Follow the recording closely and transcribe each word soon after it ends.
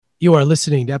You are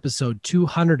listening to episode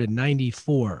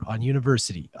 294 on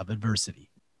University of Adversity.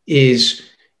 Is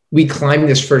we climb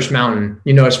this first mountain,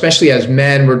 especially as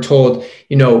men, we're told,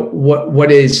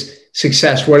 what is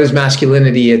success? What is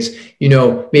masculinity? It's,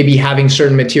 maybe having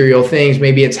certain material things.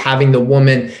 Maybe it's having the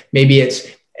woman. Maybe it's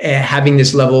having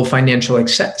this level of financial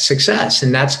success.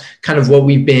 And that's kind of what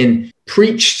we've been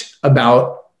preached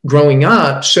about growing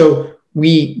up. So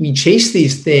we chase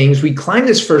these things. We climb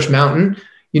this first mountain.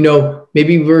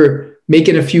 Maybe we're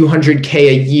making a few $100K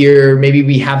a year. Maybe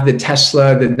we have the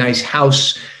Tesla, the nice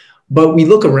house, but we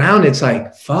look around, it's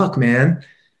like, fuck, man,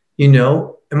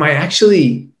 am I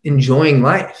actually enjoying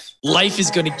life? Life is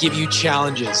going to give you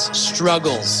challenges,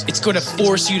 struggles. It's going to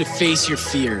force you to face your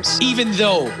fears. Even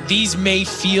though these may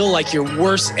feel like your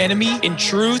worst enemy, in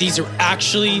truth, these are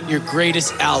actually your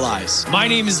greatest allies. My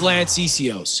name is Lance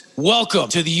Essios. Welcome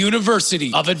to the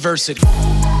University of Adversity.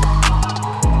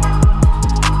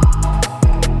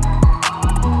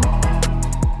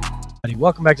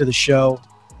 Welcome back to the show.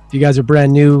 If you guys are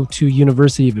brand new to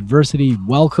University of Adversity,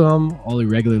 welcome. All the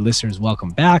regular listeners, welcome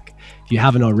back. If you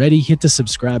haven't already, hit the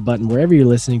subscribe button wherever you're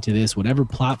listening to this, whatever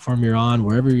platform you're on,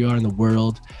 wherever you are in the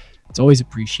world. It's always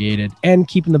appreciated. And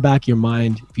keep in the back of your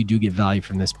mind, if you do get value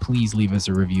from this, please leave us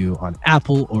a review on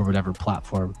Apple or whatever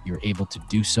platform you're able to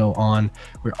do so on.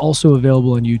 We're also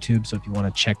available on YouTube, so if you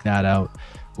want to check that out,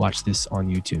 watch this on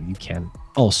YouTube, you can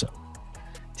also.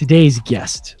 Today's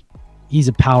guest, he's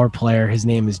a power player. His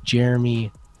name is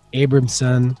Jeremy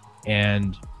Abramson,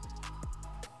 and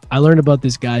I learned about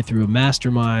this guy through a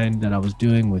mastermind that I was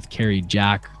doing with Kerry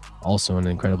Jack, also an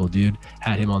incredible dude.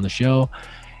 Had him on the show,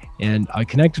 and I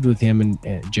connected with him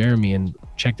and Jeremy and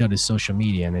checked out his social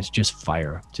media, and it's just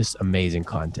fire, just amazing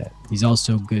content. He's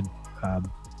also good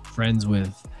friends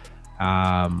with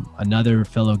another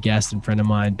fellow guest and friend of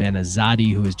mine, Ben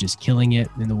Azadi, who is just killing it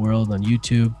in the world on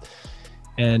YouTube.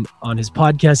 And on his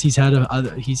podcast, he's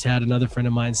had another friend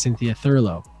of mine, Cynthia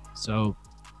Thurlow. So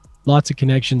lots of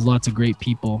connections, lots of great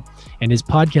people. And his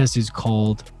podcast is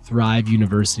called Thrive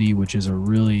University, which is a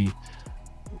really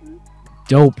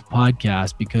dope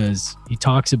podcast because he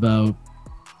talks about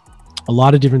a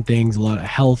lot of different things, a lot of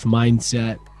health,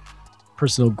 mindset,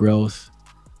 personal growth,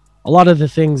 a lot of the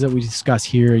things that we discuss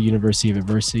here at University of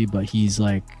Adversity, but he's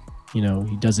like, he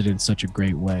does it in such a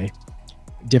great way.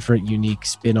 Different, unique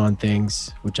spin on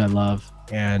things, which I love.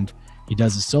 And he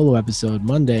does a solo episode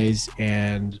Mondays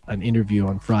and an interview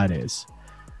on Fridays.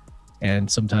 And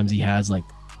sometimes he has like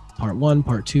part 1,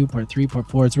 part 2, part 3, part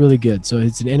 4. It's really good. So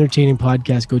it's an entertaining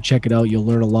podcast. Go check it out. You'll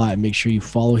learn a lot, and make sure you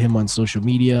follow him on social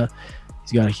media.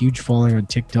 He's got a huge following on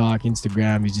TikTok,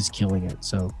 Instagram. He's just killing it.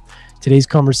 So today's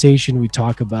conversation, we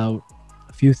talk about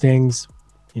a few things,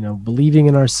 believing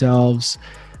in ourselves,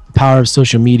 the power of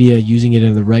social media, using it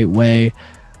in the right way,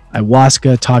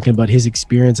 ayahuasca, talking about his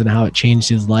experience and how it changed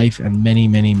his life, and many,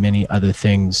 many, many other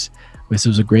things. This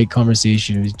was a great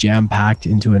conversation. It was jam-packed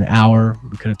into an hour.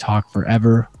 We could have talked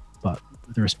forever, but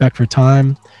with respect for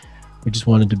time, we just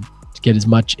wanted to get as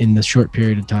much in the short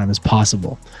period of time as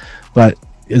possible. But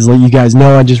as you guys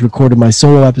know, I just recorded my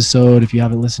solo episode. If you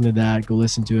haven't listened to that, go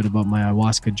listen to it, about my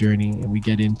ayahuasca journey. And we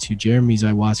get into Jeremy's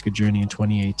ayahuasca journey in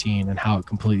 2018 and how it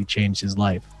completely changed his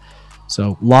life.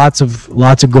 So lots of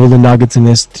golden nuggets in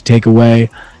this to take away.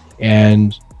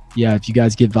 And yeah, if you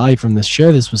guys get value from this,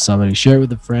 share this with somebody, share it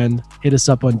with a friend, hit us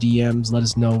up on DMs, let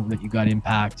us know that you got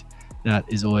impact. That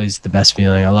is always the best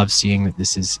feeling. I love seeing that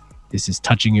this is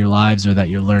touching your lives or that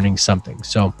you're learning something.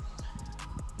 So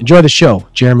enjoy the show.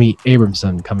 Jeremy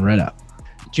Abramson coming right up.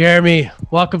 Jeremy,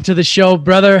 welcome to the show,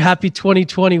 brother. Happy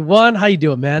 2021. How you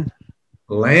doing, man?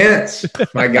 Lance,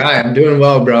 my guy, I'm doing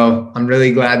well, bro. I'm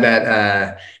really glad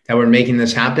that we're making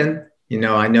this happen.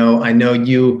 I know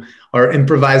you are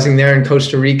improvising there in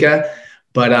Costa Rica,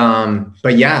 but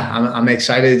yeah, I'm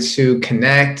excited to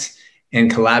connect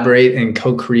and collaborate and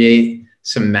co-create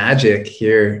some magic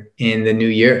here in the new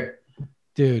year.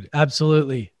 Dude,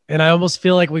 absolutely. And I almost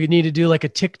feel like we need to do like a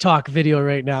TikTok video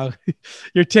right now.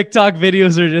 Your TikTok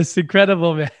videos are just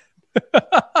incredible, man.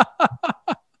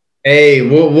 Hey,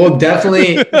 we'll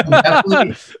definitely,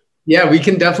 yeah, we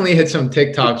can definitely hit some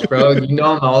TikToks, bro. I'm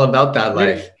all about that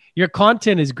life. Your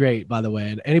content is great, by the way.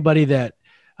 And anybody that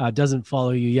doesn't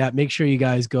follow you yet, make sure you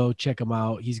guys go check him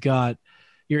out. He's got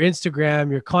your Instagram.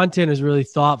 Your content is really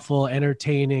thoughtful,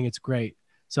 entertaining. It's great.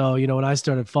 So, when I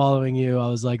started following you, I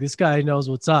was like, this guy knows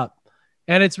what's up.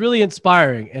 And it's really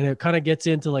inspiring. And it kind of gets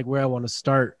into like where I want to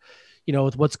start,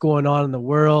 with what's going on in the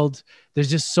world.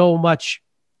 There's just so much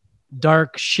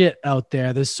dark shit out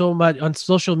there. There's so much on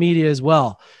social media as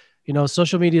well.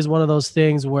 Social media is one of those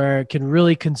things where it can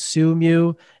really consume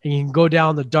you, and you can go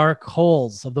down the dark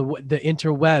holes of the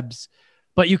interwebs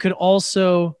but you could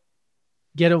also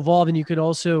get involved and you could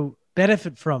also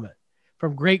benefit from it,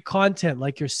 from great content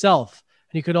like yourself.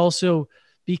 And you could also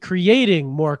be creating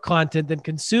more content than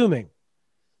consuming.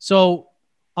 So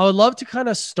I would love to kind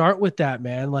of start with that,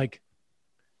 man. Like,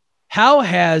 how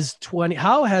has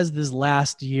this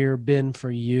last year been for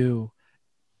you,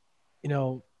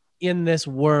 in this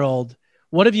world?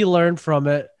 What have you learned from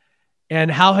it? And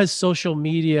how has social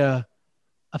media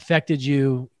affected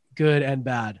you, good and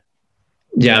bad?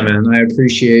 Yeah, man, I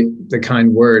appreciate the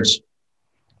kind words.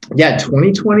 Yeah,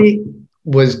 2020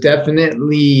 was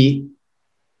definitely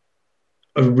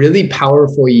a really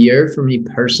powerful year for me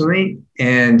personally.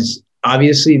 And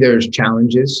obviously there's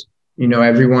challenges.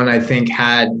 Everyone I think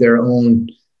had their own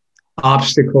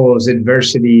obstacles,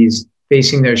 adversities,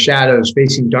 facing their shadows,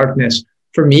 facing darkness.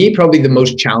 For me, probably the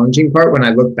most challenging part when I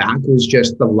look back was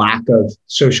just the lack of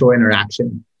social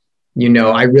interaction.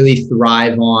 I really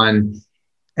thrive on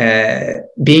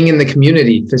being in the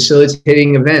community,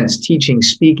 facilitating events, teaching,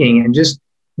 speaking, and just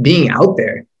being out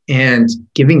there and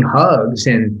giving hugs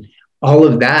and all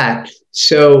of that.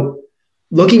 So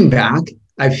looking back,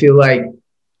 I feel like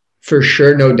for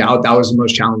sure, no doubt, that was the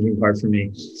most challenging part for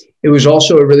me. It was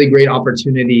also a really great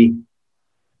opportunity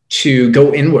to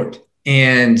go inward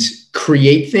and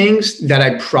create things that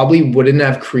I probably wouldn't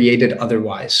have created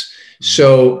otherwise.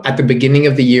 So at the beginning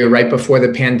of the year, right before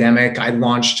the pandemic, I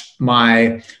launched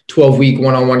my 12-week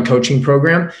one-on-one coaching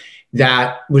program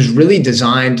that was really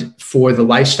designed for the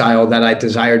lifestyle that I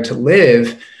desired to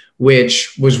live,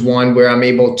 which was one where I'm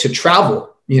able to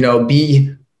travel,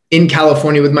 be in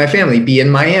California with my family, be in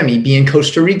Miami, be in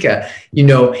Costa Rica,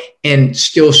 and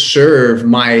still serve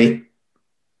my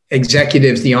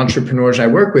executives, the entrepreneurs I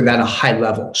work with, at a high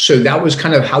level. So that was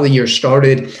kind of how the year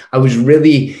started. I was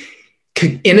really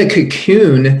in a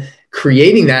cocoon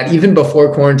creating that even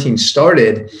before quarantine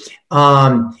started.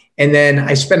 And then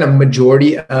I spent a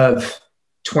majority of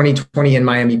 2020 in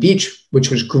Miami Beach, which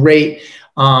was great.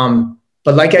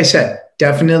 But like I said,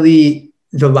 definitely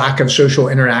the lack of social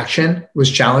interaction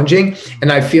was challenging.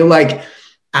 And I feel like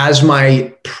as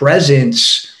my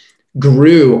presence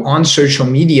grew on social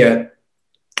media,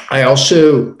 I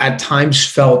also at times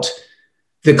felt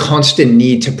the constant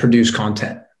need to produce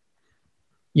content,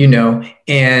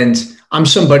 and I'm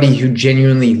somebody who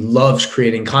genuinely loves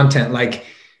creating content. Like,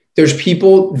 there's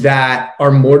people that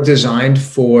are more designed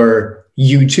for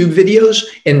YouTube videos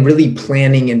and really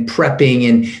planning and prepping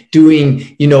and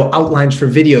doing, outlines for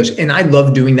videos. And I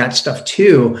love doing that stuff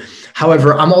too.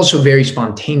 However, I'm also very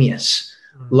spontaneous.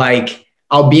 Like,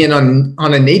 I'll be on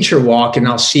a nature walk and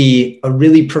I'll see a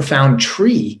really profound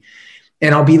tree.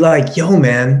 And I'll be like, yo,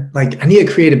 man, like, I need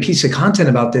to create a piece of content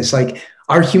about this. Like,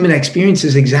 our human experience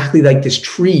is exactly like this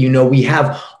tree. We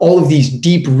have all of these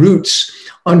deep roots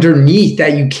underneath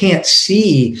that you can't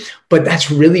see, but that's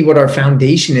really what our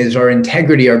foundation is, our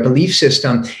integrity, our belief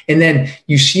system. And then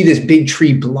you see this big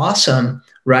tree blossom,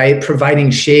 right?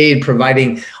 Providing shade,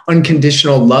 providing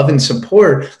unconditional love and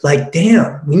support. Like,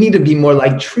 damn, we need to be more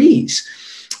like trees.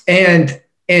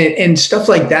 And stuff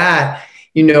like that.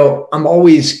 I'm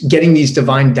always getting these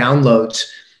divine downloads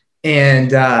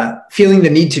and feeling the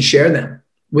need to share them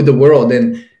with the world.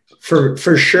 And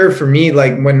for sure, for me,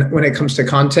 like when it comes to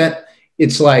content,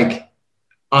 it's like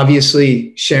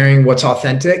obviously sharing what's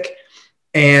authentic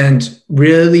and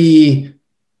really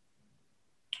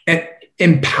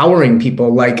empowering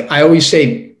people. Like I always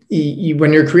say,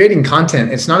 when you're creating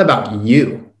content, it's not about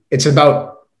you. It's about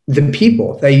the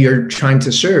people that you're trying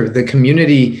to serve, the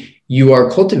community you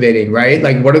are cultivating, right?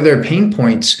 Like, what are their pain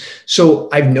points? So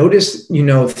I've noticed,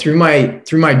 through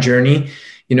my journey,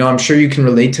 I'm sure you can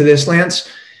relate to this, Lance.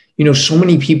 So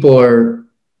many people are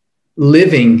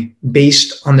living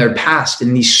based on their past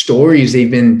and these stories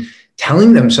they've been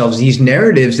telling themselves, these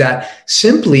narratives that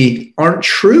simply aren't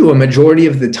true a majority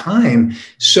of the time.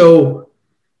 So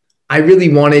I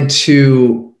really wanted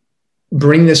to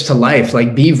bring this to life,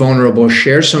 like be vulnerable,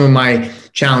 share some of my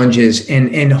challenges,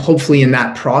 and hopefully in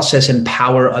that process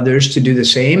empower others to do the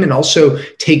same and also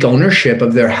take ownership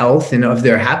of their health and of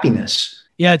their happiness.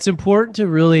 Yeah, it's important to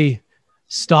really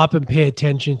stop and pay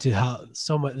attention to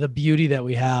the beauty that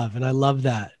we have. And I love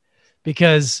that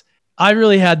because I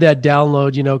really had that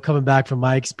download, coming back from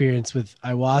my experience with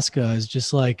ayahuasca, is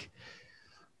just like,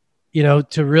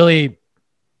 to really,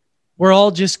 we're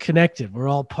all just connected. We're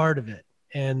all part of it.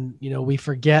 And, we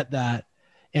forget that.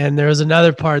 And there's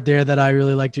another part there that I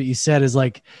really liked what you said is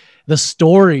like the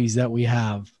stories that we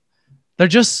have. They're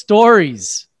just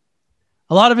stories.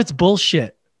 A lot of it's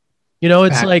bullshit.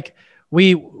 It's like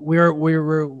we're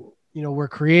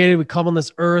created, we come on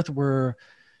this earth,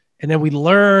 And then we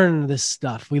learn this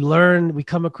stuff. We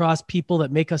come across people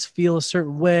that make us feel a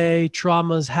certain way.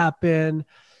 Traumas happen,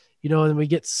 and we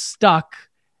get stuck.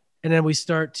 And then we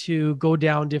start to go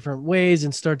down different ways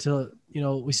and start to,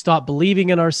 we stop believing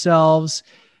in ourselves.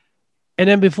 And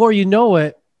then before you know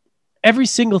it, every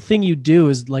single thing you do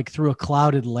is like through a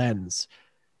clouded lens.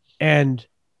 And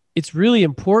it's really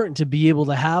important to be able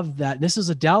to have that. And this is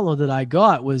a download that I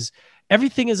got, was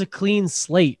everything is a clean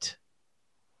slate.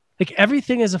 Like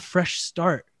everything is a fresh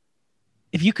start.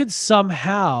 If you could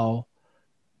somehow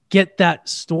get that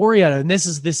story out of, and this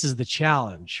is the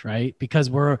challenge, right? Because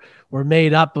we're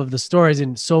made up of the stories,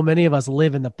 and so many of us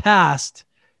live in the past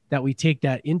that we take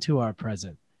that into our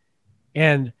present.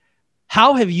 And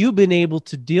how have you been able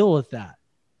to deal with that?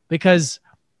 Because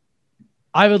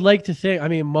I would like to think,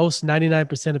 most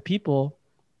 99% of people,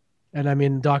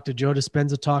 and Dr. Joe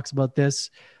Dispenza talks about this,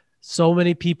 so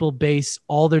many people base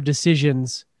all their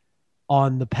decisions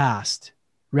on the past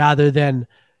rather than,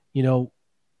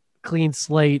 clean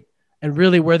slate and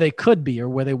really where they could be or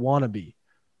where they want to be.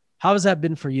 How has that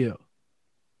been for you?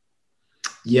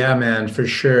 Yeah, man, for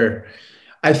sure.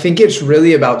 I think it's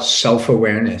really about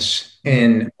self-awareness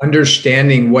and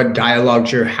understanding what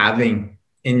dialogues you're having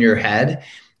in your head.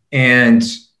 And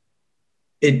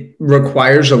it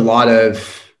requires a lot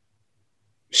of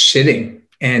sitting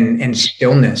and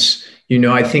stillness.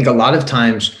 I think a lot of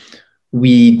times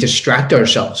we distract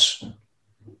ourselves,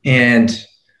 and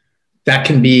that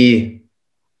can be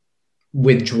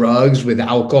with drugs, with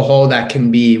alcohol, that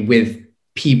can be with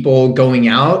people going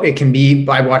out. It can be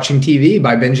by watching TV,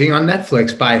 by binging on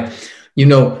Netflix, by,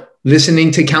 listening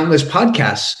to countless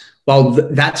podcasts. While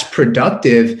that's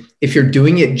productive, if you're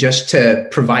doing it just to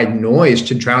provide noise,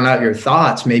 to drown out your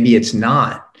thoughts, maybe it's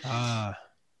not.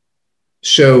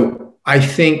 So I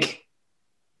think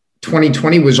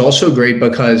 2020 was also great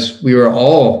because we were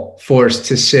all forced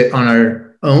to sit on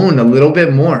our own a little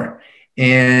bit more.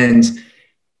 And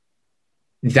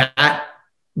that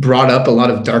brought up a lot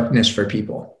of darkness for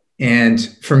people. And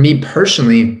for me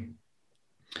personally,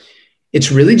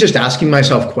 it's really just asking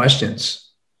myself questions.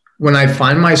 When I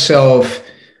find myself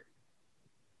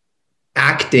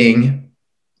acting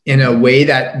in a way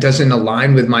that doesn't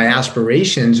align with my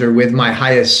aspirations or with my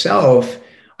highest self,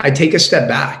 I take a step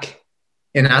back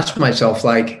and ask myself,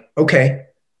 like, okay,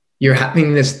 you're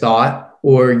having this thought,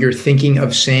 or you're thinking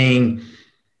of saying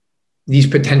these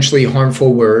potentially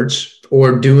harmful words,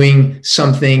 or doing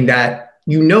something that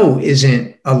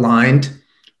isn't aligned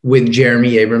with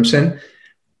Jeremy Abramson.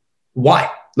 Why?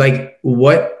 Like,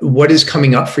 what is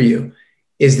coming up for you?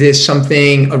 Is this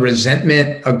something, a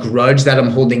resentment, a grudge that I'm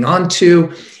holding on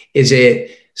to? Is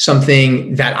it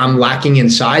something that I'm lacking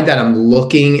inside that I'm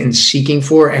looking and seeking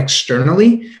for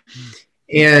externally?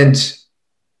 And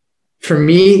for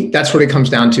me, that's what it comes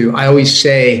down to. I always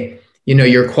say,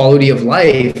 your quality of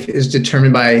life is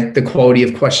determined by the quality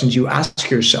of questions you ask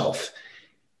yourself.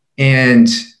 And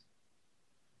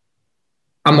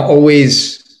I'm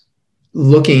always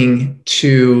looking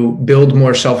to build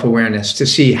more self-awareness, to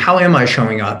see, how am I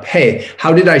showing up? Hey,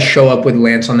 how did I show up with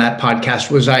Lance on that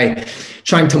podcast? Was I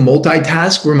trying to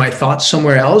multitask? Were my thoughts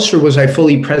somewhere else? Or was I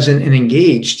fully present and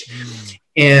engaged?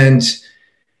 And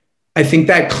I think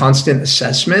that constant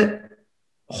assessment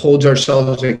holds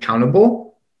ourselves accountable.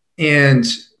 And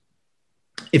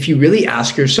if you really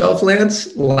ask yourself,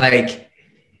 Lance, like,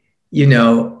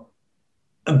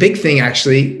 a big thing,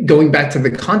 actually, going back to the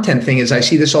content thing, is I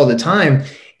see this all the time,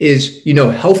 is,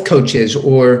 health coaches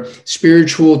or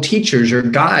spiritual teachers or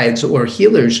guides or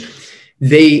healers,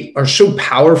 they are so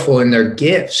powerful in their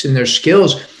gifts and their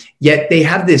skills, yet they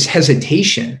have this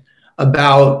hesitation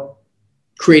about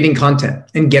creating content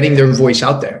and getting their voice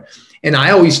out there. And I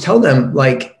always tell them,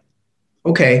 like,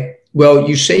 okay, well,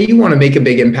 you say you want to make a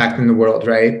big impact in the world,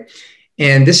 right?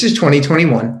 And this is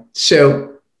 2021.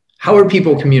 So how are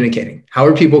people communicating? How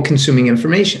are people consuming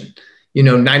information?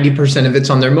 90% of it's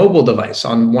on their mobile device,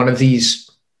 on one of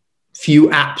these few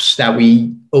apps that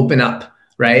we open up,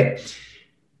 right?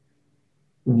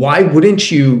 Why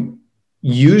wouldn't you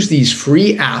use these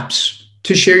free apps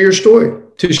to share your story,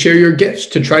 to share your gifts,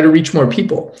 to try to reach more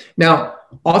people? Now,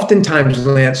 oftentimes,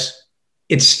 Lance,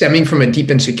 it's stemming from a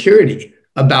deep insecurity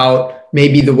about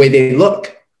maybe the way they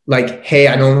look. Like, hey,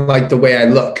 I don't like the way I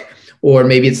look. Or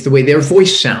maybe it's the way their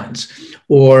voice sounds,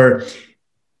 or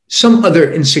some other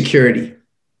insecurity,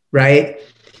 right?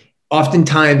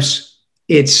 Oftentimes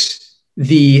it's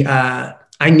the,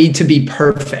 I need to be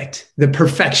perfect, the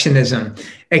perfectionism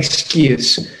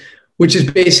excuse, which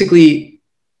is basically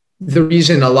the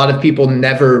reason a lot of people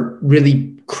never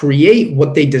really create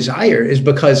what they desire, is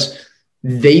because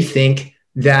they think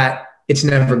that it's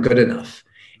never good enough.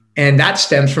 And that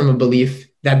stems from a belief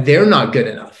that they're not good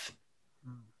enough.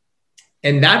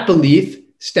 And that belief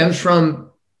stems from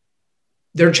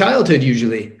their childhood,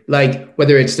 usually, like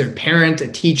whether it's their parent, a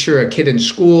teacher, a kid in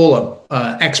school,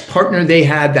 a ex-partner they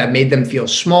had that made them feel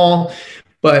small.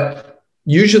 But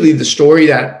usually the story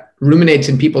that ruminates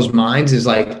in people's minds is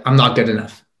like, I'm not good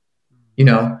enough, you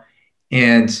know?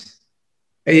 And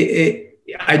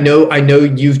I know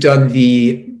you've done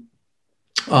the,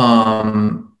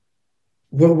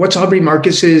 what's Aubrey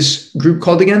Marcus's group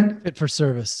called again? Fit for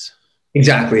Service.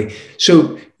 Exactly.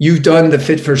 So you've done the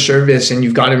Fit for Service and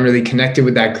you've gotten really connected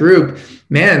with that group.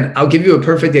 Man, I'll give you a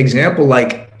perfect example.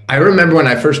 Like, I remember when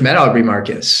I first met Aubrey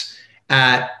Marcus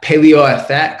at Paleo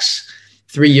FX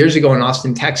 3 years ago in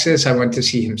Austin, Texas. I went to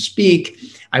see him speak.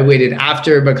 I waited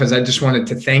after because I just wanted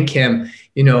to thank him,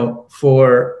 you know,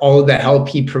 for all of the help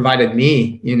he provided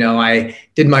me. You know, I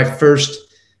did my first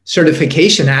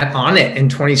certification at Onnit in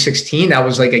 2016. That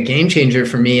was like a game changer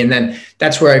for me. And then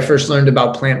that's where I first learned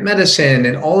about plant medicine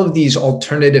and all of these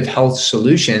alternative health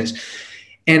solutions.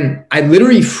 And I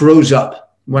literally froze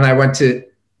up when I went to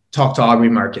talk to Aubrey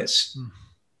Marcus.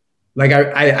 Like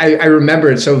I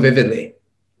remember it so vividly.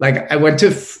 Like I wanted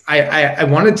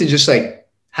to just like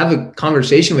have a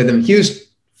conversation with him. He was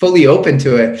fully open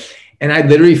to it. And I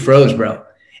literally froze, bro.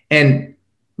 And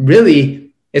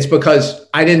really, it's because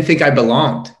I didn't think I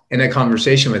belonged in a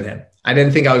conversation with him. I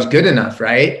didn't think I was good enough,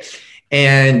 right?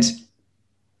 And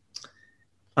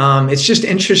it's just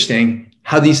interesting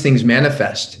how these things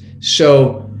manifest.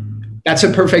 So that's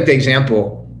a perfect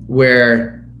example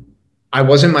where I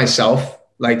wasn't myself.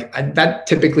 Like that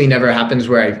typically never happens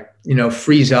where I, you know,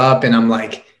 freeze up and I'm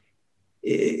like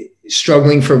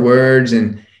struggling for words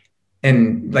and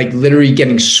like literally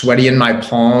getting sweaty in my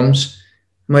palms.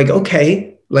 I'm like,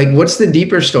 okay, like, what's the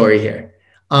deeper story here?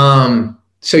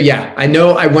 So yeah, I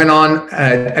know I went on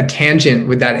a tangent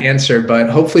with that answer, but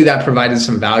hopefully that provided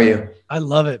some value. I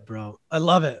love it, bro. I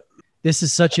love it. This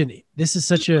is such an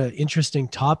interesting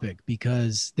topic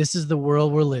because this is the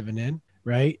world we're living in,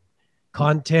 right?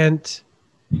 Content,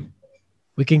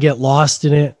 we can get lost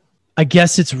in it. I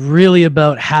guess it's really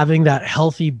about having that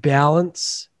healthy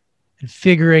balance and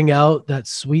figuring out that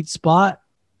sweet spot.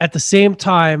 At the same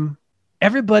time,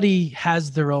 everybody has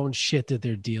their own shit that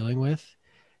they're dealing with.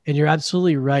 And you're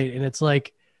absolutely right. And it's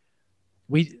like,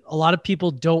 a lot of people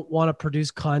don't want to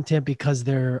produce content because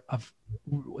they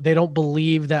don't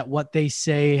believe that what they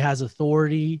say has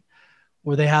authority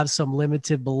or they have some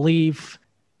limited belief.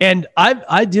 And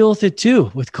I deal with it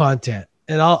too with content.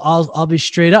 And I'll be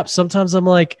straight up. Sometimes I'm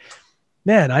like,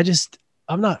 man,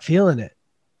 I'm not feeling it.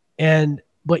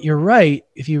 But you're right.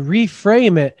 If you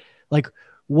reframe it, like,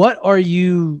 what are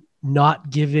you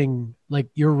not giving? Like,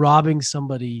 you're robbing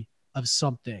somebody of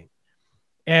something.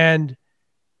 And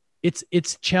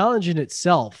it's challenging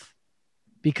itself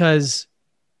because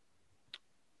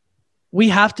we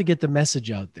have to get the message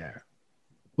out there.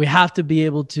 We have to be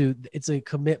able to, it's a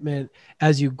commitment.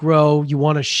 As you grow, you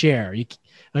want to share.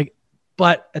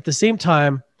 But at the same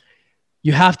time,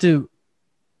 you have to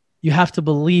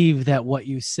believe that what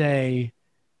you say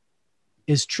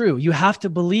is true. You have to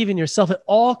believe in yourself. It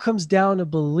all comes down to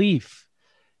belief.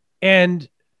 And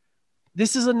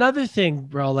this is another thing,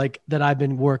 bro, like that I've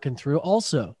been working through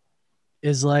also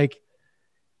is like,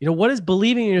 you know, what does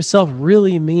believing in yourself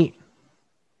really mean?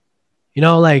 You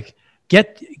know, like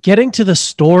getting to the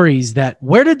stories that,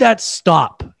 where did that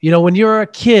stop? You know, when you're a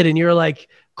kid and you're like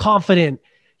confident,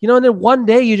 you know, and then one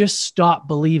day you just stop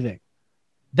believing.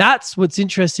 That's what's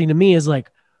interesting to me is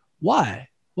like, why?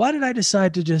 Why did I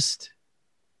decide to just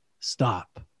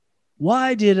stop?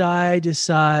 Why did I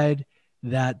decide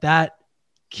that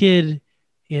kid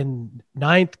in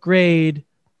 9th grade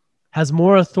has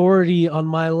more authority on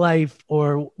my life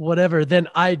or whatever than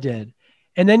I did?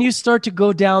 And then you start to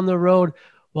go down the road.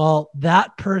 Well,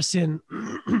 that person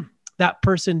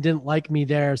didn't like me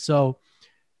there, so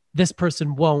this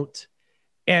person won't.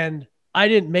 And I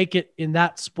didn't make it in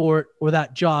that sport or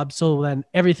that job, so then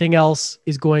everything else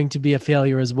is going to be a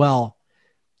failure as well.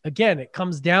 Again, it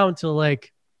comes down to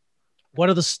like, what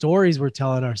are the stories we're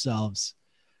telling ourselves,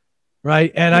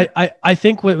 right? And I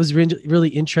think what was really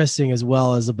interesting as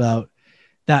well is about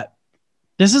that.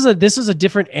 This is a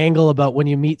different angle about when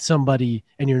you meet somebody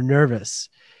and you're nervous.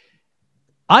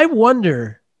 I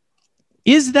wonder,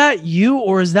 is that you,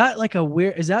 or is that like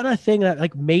is that a thing that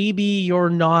like maybe you're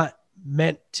not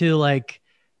meant to like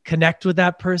connect with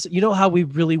that person? You know how we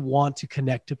really want to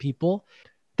connect to people?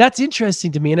 That's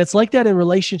interesting to me. And it's like that in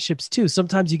relationships too.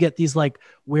 Sometimes you get these like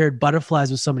weird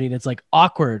butterflies with somebody and it's like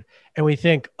awkward. And we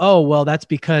think, oh, well, that's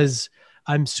because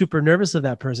I'm super nervous of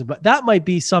that person. But that might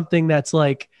be something that's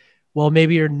like, well,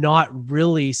 maybe you're not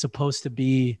really supposed to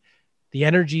be, the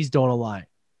energies don't align,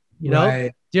 you know?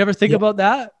 Right. Do you ever think about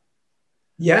that?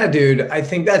 Yeah, dude, I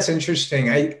think that's interesting.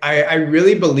 I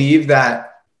really believe that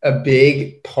a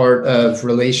big part of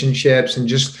relationships and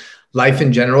just life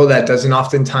in general that doesn't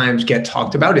oftentimes get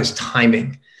talked about is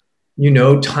timing. You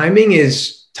know, timing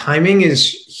is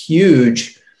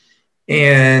huge.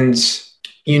 And,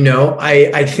 you know,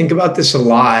 I think about this a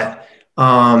lot.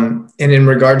 And in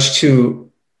regards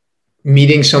to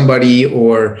meeting somebody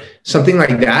or something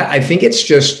like that, I think it's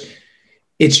just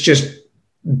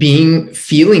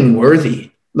feeling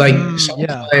worthy. Like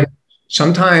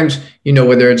sometimes, you know,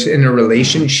 whether it's in a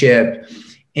relationship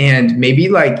and maybe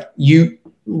like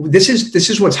this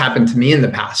is what's happened to me in the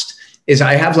past is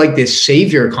I have like this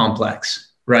savior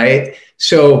complex, right?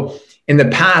 So in the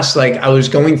past, like I was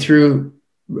going through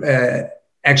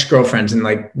ex-girlfriends and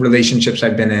like relationships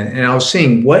I've been in, and I was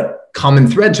seeing what common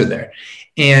threads are there.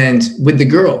 And with the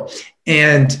girl,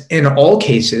 and in all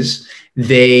cases,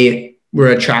 they were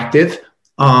attractive.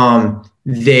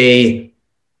 They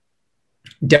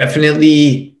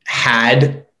definitely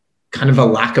had kind of a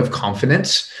lack of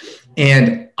confidence.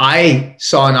 And I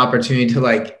saw an opportunity to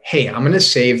like, hey, I'm going to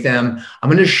save them. I'm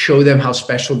going to show them how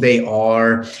special they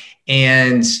are.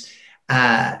 And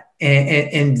that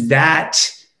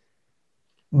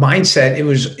mindset, it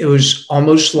was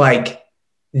almost like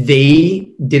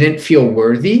they didn't feel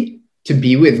worthy to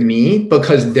be with me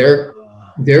because their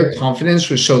confidence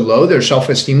was so low, their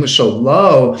self-esteem was so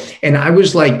low. And I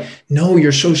was like, no,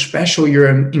 you're so special. You're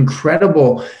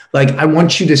incredible. Like, I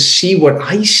want you to see what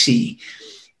I see.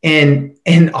 And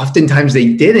oftentimes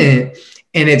they didn't.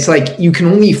 And it's like, you can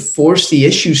only force the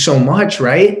issue so much,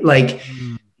 right? Like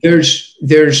there's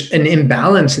an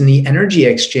imbalance in the energy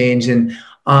exchange. And,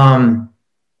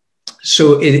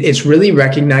 so it's really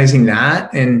recognizing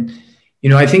that. And, you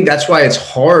know, I think that's why it's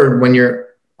hard when you're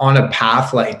on a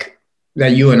path like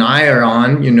that you and I are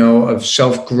on, you know, of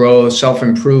self-growth,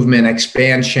 self-improvement,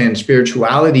 expansion,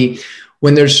 spirituality,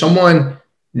 when there's someone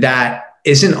that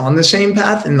isn't on the same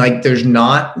path and like there's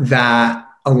not that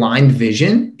aligned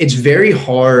vision, it's very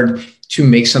hard to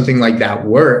make something like that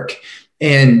work.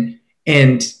 And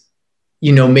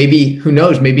you know, maybe, who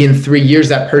knows, maybe in 3 years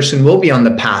that person will be on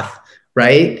the path,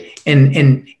 right?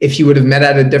 And if you would have met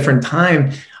at a different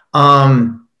time,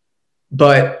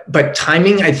 but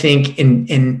timing, I think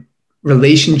in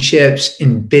relationships,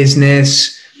 in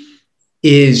business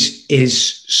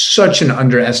is such an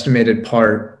underestimated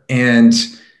part. And,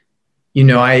 you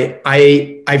know,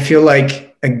 I feel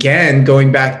like, again,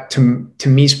 going back to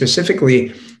me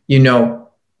specifically, you know,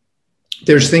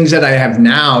 there's things that I have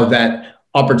now, that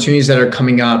opportunities that are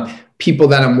coming up, people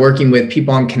that I'm working with,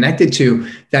 people I'm connected to,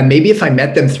 that maybe if I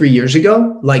met them 3 years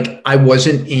ago, like I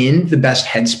wasn't in the best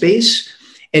headspace,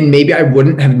 and maybe I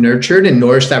wouldn't have nurtured and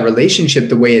nourished that relationship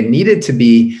the way it needed to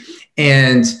be.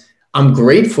 And I'm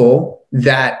grateful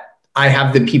that I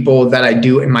have the people that I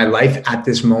do in my life at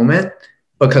this moment,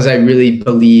 because I really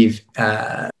believe,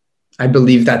 I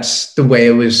believe that's the way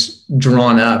it was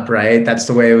drawn up, right? That's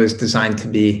the way it was designed to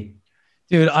be.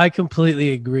 Dude, I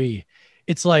completely agree.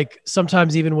 It's like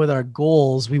sometimes even with our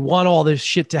goals, we want all this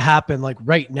shit to happen like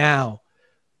right now,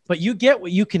 but you get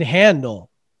what you can handle.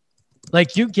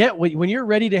 Like you get when you're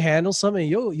ready to handle something,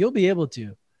 you'll be able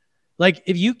to. Like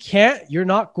if you can't, you're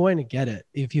not going to get it.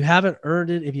 If you haven't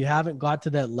earned it, if you haven't got to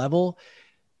that level,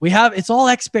 it's all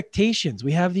expectations.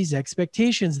 We have these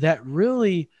expectations that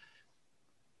really,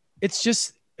 it's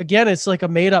just, again, it's like a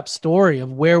made up story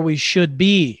of where we should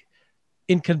be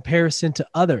in comparison to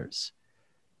others.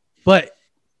 But,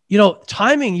 you know,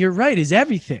 timing, you're right, is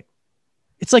everything.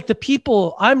 It's like the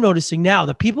people I'm noticing now,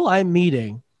 the people I'm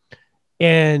meeting,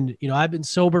 and, you know, I've been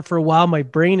sober for a while. My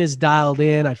brain is dialed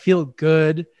in. I feel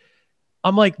good.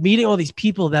 I'm like meeting all these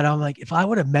people that I'm like, if I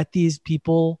would have met these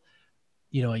people,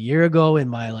 you know, a year ago in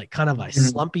my like kind of my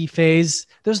slumpy phase,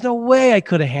 there's no way I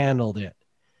could have handled it.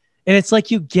 And it's like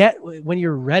you get when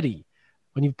you're ready,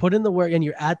 when you put in the work and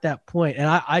you're at that point. And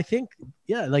I think,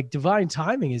 yeah, like divine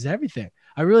timing is everything.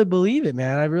 I really believe it,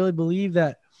 man. I really believe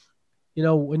that, you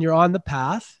know, when you're on the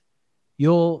path,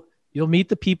 you'll meet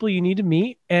the people you need to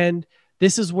meet. And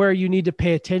this is where you need to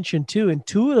pay attention to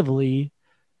intuitively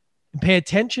and pay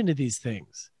attention to these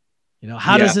things. You know,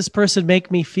 how does this person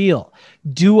make me feel?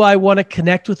 Do I want to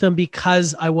connect with them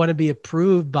because I want to be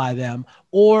approved by them?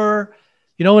 Or,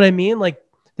 you know what I mean? Like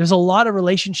there's a lot of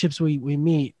relationships we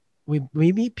meet. We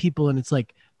meet people and it's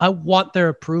like, I want their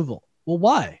approval. Well,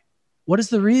 why? What is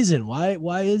the reason?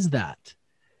 Why is that?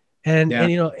 And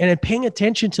you know, and paying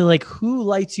attention to like who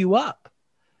lights you up,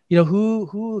 you know,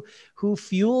 who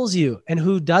fuels you and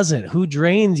who doesn't, who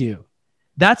drains you.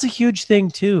 That's a huge thing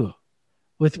too.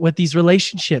 with these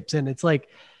relationships. And it's like,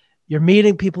 you're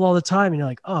meeting people all the time and you're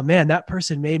like, oh man, that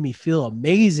person made me feel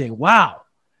amazing. Wow.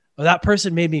 Or that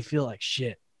person made me feel like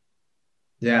shit.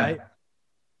 Yeah, right?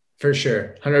 For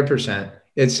sure. 100%.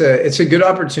 It's a good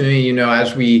opportunity, you know,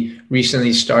 as we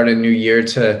recently start a new year,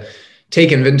 to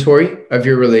take inventory of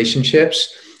your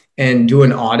relationships and do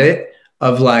an audit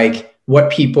of like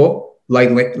what people,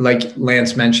 like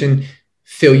Lance mentioned,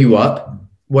 fill you up,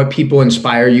 what people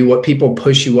inspire you, what people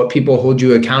push you, what people hold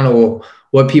you accountable,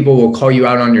 what people will call you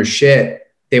out on your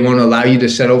shit. They won't allow you to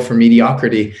settle for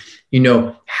mediocrity. You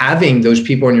know, having those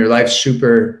people in your life,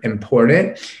 super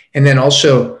important. And then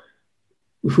also,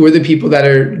 who are the people that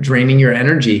are draining your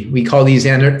energy? We call these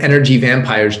energy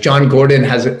vampires. John Gordon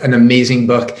has an amazing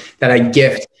book that I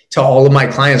gift to all of my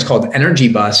clients called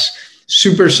Energy Bus.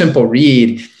 Super simple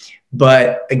read,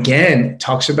 but again,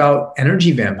 talks about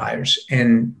energy vampires.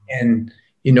 And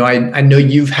you know, I know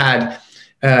you've had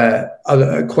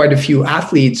quite a few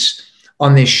athletes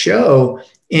on this show,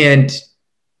 and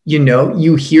you know,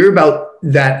 you hear about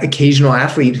that occasional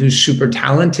athlete who's super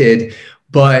talented,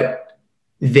 but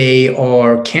they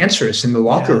are cancerous in the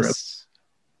locker room,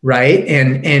 right?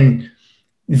 And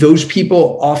those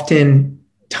people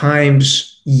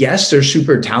oftentimes, yes, they're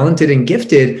super talented and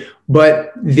gifted,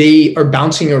 but they are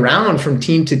bouncing around from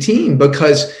team to team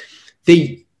because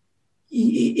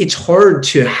it's hard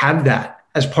to have that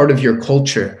as part of your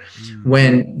culture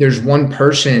when there's one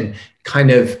person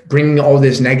kind of bringing all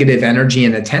this negative energy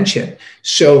and attention.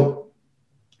 So,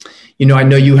 you know, I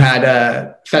know you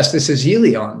had Festus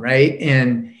Ezeli on, right?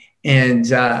 And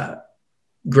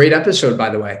great episode, by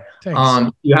the way.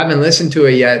 If you haven't listened to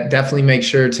it yet, definitely make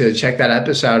sure to check that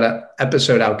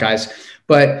episode out, guys.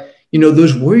 But, you know,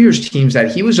 those Warriors teams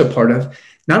that he was a part of,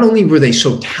 not only were they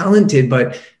so talented,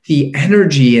 but the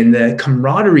energy and the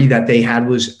camaraderie that they had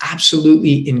was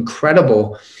absolutely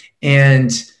incredible.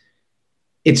 And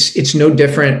it's no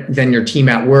different than your team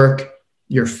at work,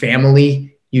 your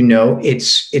family. You know,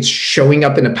 it's showing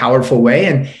up in a powerful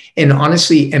way and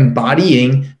honestly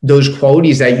embodying those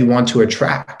qualities that you want to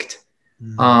attract,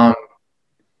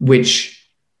 which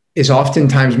is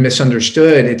oftentimes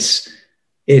misunderstood.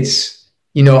 It's,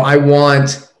 you know, I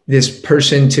want this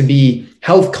person to be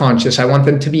health conscious. I want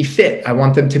them to be fit. I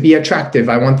want them to be attractive.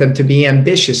 I want them to be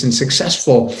ambitious and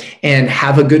successful and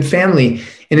have a good family.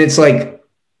 And it's like,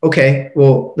 okay,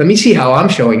 well, let me see how I'm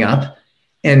showing up.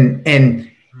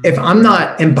 And if I'm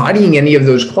not embodying any of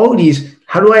those qualities,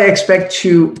 how do I expect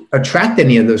to attract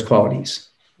any of those qualities?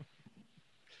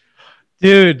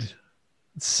 Dude,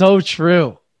 it's so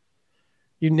true.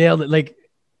 You nailed it. Like,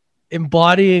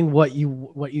 embodying what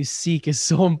you seek is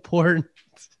so important.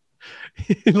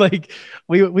 Like,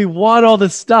 we want all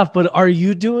this stuff, but are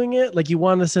you doing it? Like, you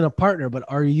want us in a partner, but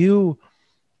are you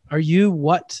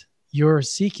what you're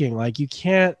seeking? Like, you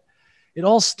can't, it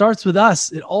all starts with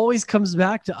us. It always comes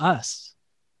back to us.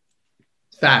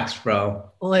 Facts, bro.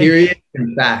 Like, period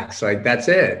and facts. Like, that's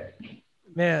it.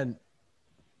 Man,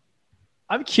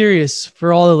 I'm curious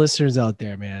for all the listeners out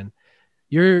there, man.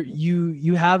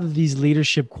 You have these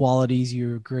leadership qualities.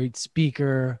 You're a great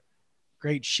speaker,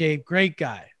 great shape, great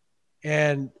guy.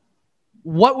 And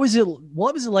what was it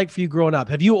like for you growing up?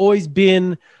 Have you always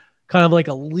been kind of like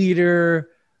a leader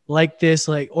like this?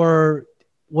 Like, or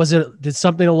did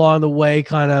something along the way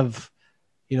kind of,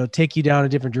 you know, take you down a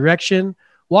different direction?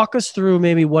 Walk us through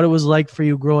maybe what it was like for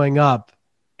you growing up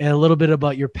and a little bit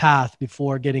about your path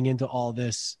before getting into all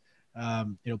this,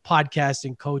 you know,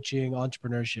 podcasting, coaching,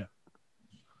 entrepreneurship.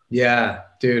 Yeah,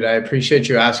 dude, I appreciate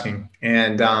you asking.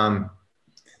 And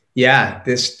yeah,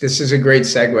 this is a great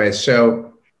segue.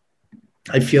 So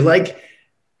I feel like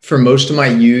for most of my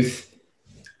youth,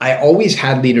 I always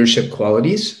had leadership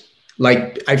qualities.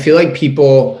 Like, I feel like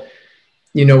people,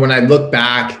 you know, when I look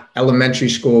back, elementary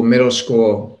school, middle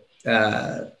school,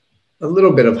 a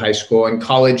little bit of high school and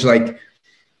college, like,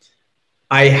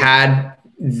 I had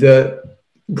the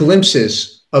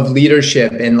glimpses of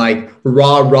leadership and like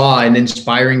raw and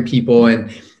inspiring people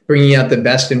and bringing out the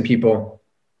best in people.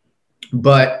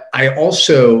 But I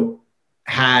also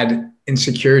had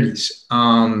insecurities.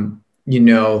 You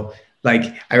know, like,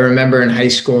 I remember in high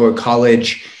school or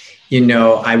college, you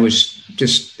know, I was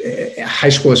just high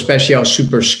school, especially, I was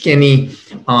super skinny,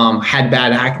 had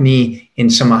bad acne in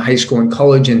some high school and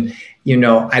college. And, you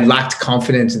know, I lacked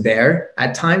confidence there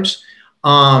at times.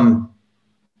 And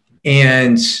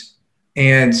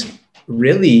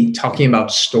really talking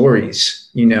about stories,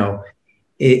 you know,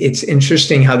 it's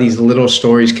interesting how these little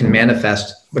stories can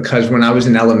manifest, because when I was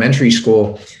in elementary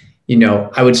school, you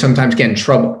know, I would sometimes get in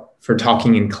trouble for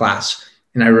talking in class.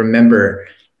 And I remember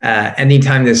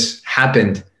anytime this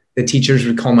happened, the teachers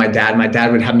would call my dad. My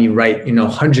dad would have me write,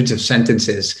 hundreds of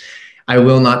sentences. I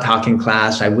will not talk in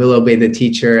class. I will obey the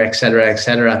teacher, et cetera, et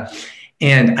cetera.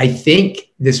 And I think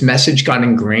this message got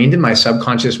ingrained in my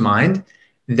subconscious mind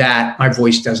that my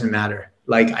voice doesn't matter.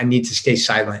 Like, I need to stay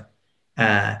silent.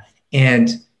 And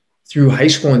through high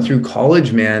school and through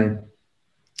college, man,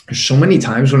 there's so many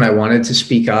times when I wanted to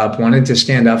speak up, wanted to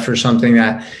stand up for something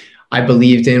that I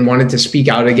believed in, wanted to speak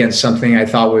out against something I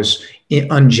thought was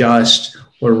unjust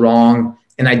or wrong.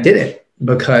 And I didn't,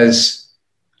 because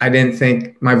I didn't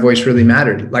think my voice really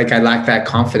mattered. Like, I lacked that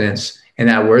confidence and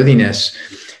that worthiness.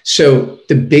 So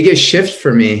the biggest shift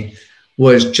for me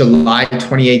was July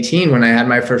 2018, when I had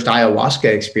my first ayahuasca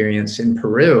experience in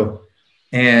Peru.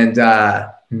 And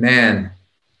man,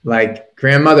 like,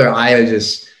 grandmother Aya,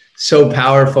 just so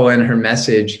powerful in her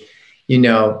message,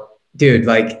 dude,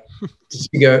 like,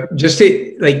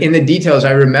 in the details,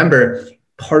 I remember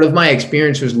part of my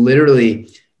experience was literally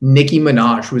Nicki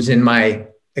Minaj was in my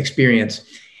experience.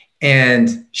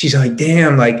 And she's like,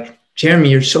 damn, like, Jeremy,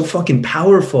 you're so fucking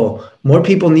powerful. More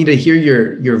people need to hear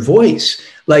your voice.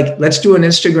 Like, let's do an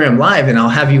Instagram live and I'll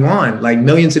have you on. Like,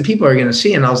 millions of people are going to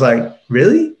see. And I was like,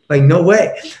 really? Like, no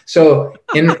way. So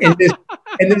in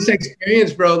this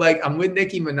experience, bro, like, I'm with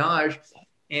Nicki Minaj,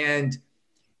 and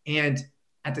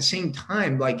at the same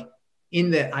time, like,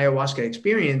 in the ayahuasca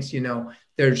experience,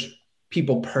 there's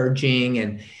people purging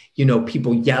and,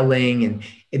 people yelling, and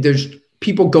there's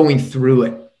people going through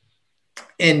it.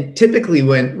 And typically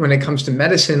when it comes to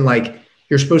medicine, like,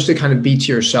 you're supposed to kind of be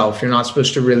to yourself. You're not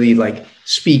supposed to really, like,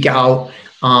 speak out,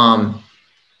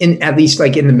 at least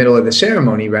like in the middle of the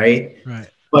ceremony. Right.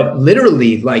 But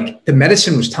literally, like, the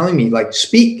medicine was telling me, like,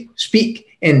 speak.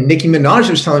 And Nicki Minaj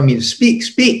was telling me to speak.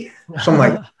 So I'm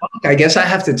like, fuck, I guess I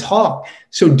have to talk.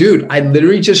 So dude, I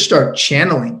literally just start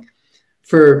channeling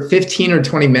for 15 or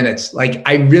 20 minutes. Like,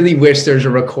 I really wish there's a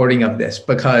recording of this,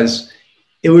 because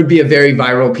it would be a very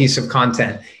viral piece of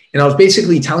content. And I was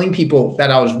basically telling people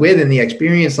that I was with in the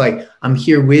experience, like, I'm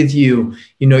here with you,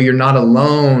 you're not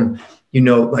alone,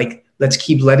 like, let's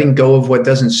keep letting go of what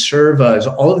doesn't serve us,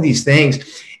 all of these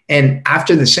things. And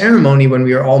after the ceremony, when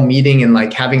we were all meeting and,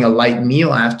 like, having a light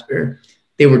meal after,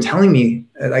 they were telling me,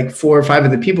 like, 4 or 5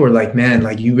 of the people were like, man,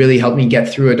 like, you really helped me get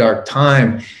through a dark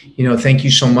time. Thank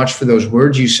you so much for those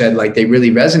words you said. Like, they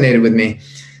really resonated with me.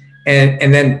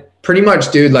 And then pretty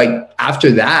much, dude, like,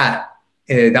 after that,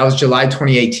 that was July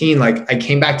 2018. Like, I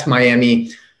came back to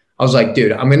Miami. I was like,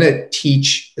 dude, I'm going to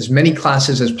teach as many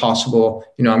classes as possible.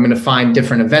 I'm going to find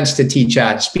different events to teach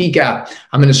at, speak at.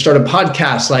 I'm going to start a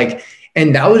podcast. Like,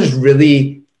 and that was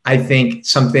really, I think,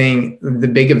 the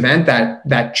big event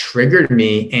that triggered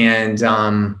me, and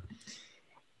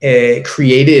it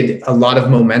created a lot of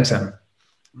momentum.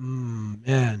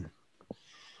 Man.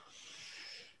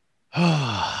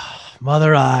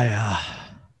 Mother Aya.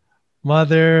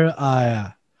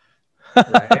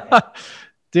 Right.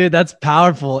 Dude, that's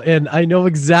powerful. And I don't know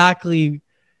exactly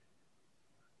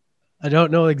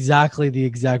the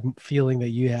exact feeling that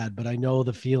you had, but I know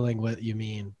the feeling, what you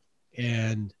mean.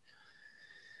 And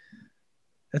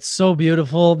that's so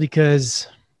beautiful, because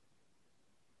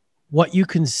what you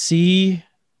can see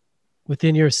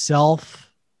within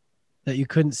yourself that you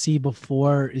couldn't see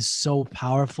before is so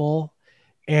powerful.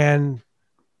 And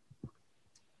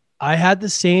I had the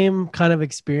same kind of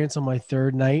experience on my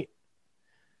third night.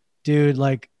 Dude,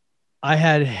 like, I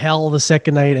had hell the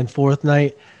second night and fourth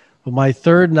night, but my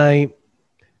third night,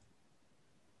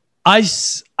 I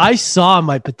saw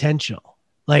my potential.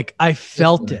 Like, I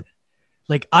felt it.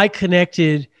 Like, I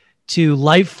connected to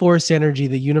life force energy,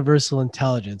 the universal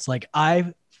intelligence. Like,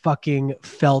 I fucking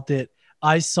felt it.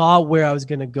 I saw where I was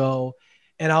going to go,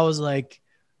 and I was like,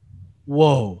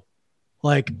 whoa,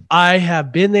 like, I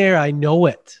have been there. I know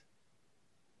it.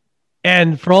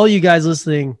 And for all you guys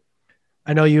listening,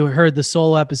 I know you heard the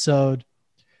solo episode,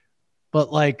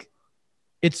 but, like,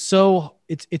 it's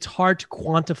hard to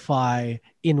quantify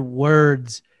in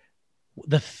words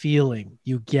the feeling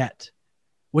you get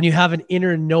when you have an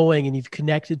inner knowing and you've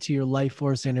connected to your life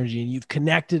force energy and you've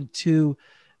connected to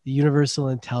the universal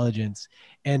intelligence,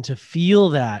 and to feel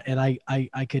that. And I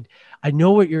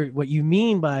know what you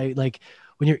mean by, like,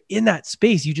 when you're in that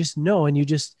space, you just know, and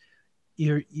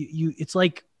it's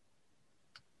like,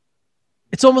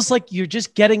 it's almost like you're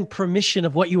just getting permission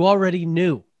of what you already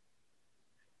knew.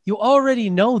 You already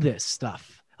know this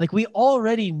stuff. Like, we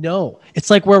already know. It's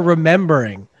like we're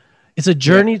remembering. It's a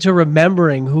journey to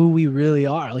remembering who we really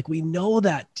are. Like, we know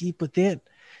that deep within.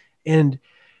 And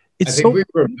I think we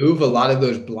remove a lot of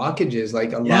those blockages,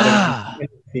 like a lot of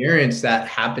interference that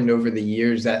happened over the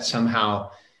years that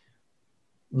somehow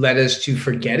led us to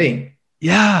forgetting.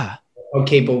 Yeah. how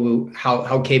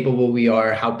capable we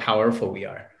are, how powerful we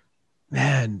are.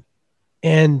 Man.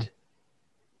 And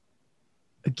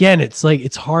again, it's like,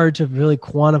 it's hard to really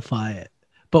quantify it.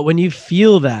 But when you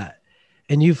feel that,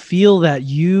 and you feel that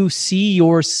you see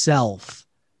yourself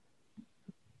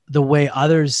the way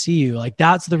others see you, like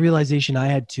that's the realization I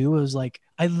had too. It was like,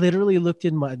 I literally looked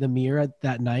in the mirror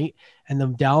that night, and the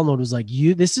download was like,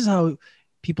 this is how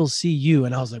people see you.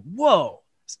 And I was like, whoa,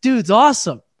 this dude's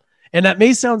awesome. And that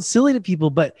may sound silly to people,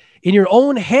 but in your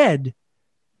own head,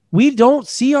 we don't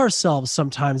see ourselves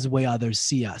sometimes the way others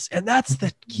see us. And that's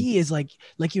the key, is like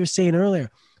you were saying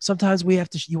earlier, sometimes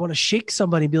you want to shake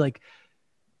somebody and be like,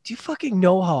 do you fucking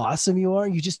know how awesome you are?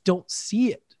 You just don't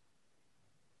see it.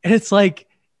 And it's like,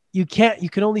 you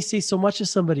can only say so much to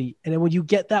somebody. And then when you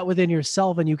get that within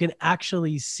yourself and you can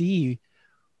actually see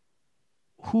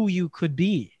who you could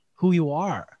be, who you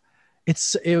are,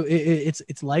 it's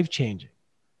life-changing.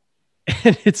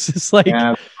 And it's just like,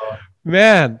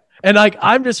 man. And like,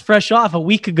 I'm just fresh off a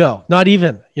week ago, not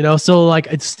even, so like,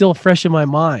 it's still fresh in my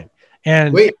mind.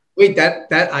 And wait,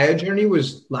 that Aya journey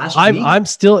was last week? I'm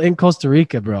still in Costa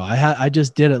Rica, bro. I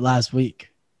just did it last week.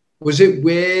 Was it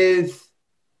with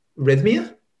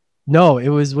Rhythmia? No, it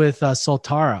was with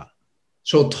Soltara.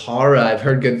 Soltara, I've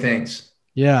heard good things.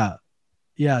 Yeah.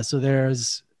 So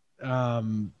there's a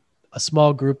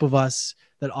small group of us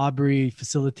that Aubrey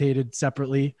facilitated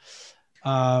separately.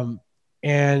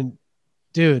 And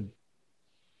dude,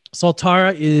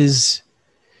 Soltara is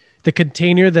the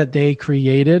container that they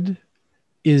created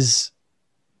is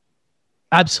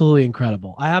absolutely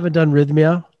incredible. I haven't done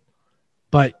Rhythmia,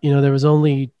 but there was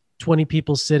only 20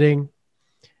 people sitting,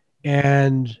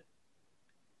 and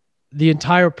the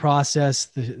entire process,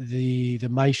 the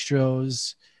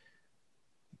maestros,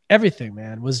 everything,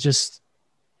 man, was just,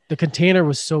 the container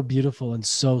was so beautiful and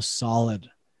so solid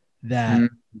that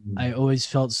I always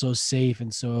felt so safe.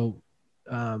 And so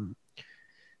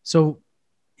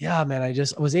yeah, man, I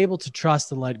was able to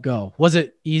trust and let go. Was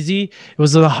it easy? It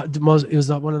was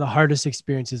one of the hardest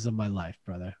experiences of my life,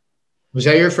 brother. Was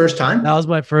that your first time? That was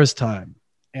my first time.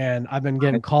 And I've been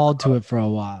getting called to it for a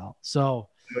while. So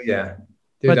yeah.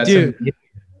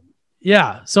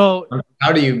 Yeah. So I'm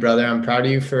proud of you, brother. I'm proud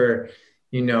of you for,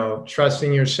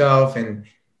 trusting yourself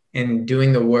and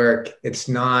doing the work. It's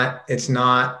not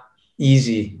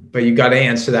easy, but you got to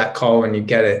answer that call when you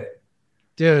get it.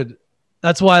 Dude,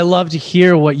 that's why I love to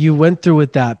hear what you went through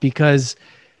with that, because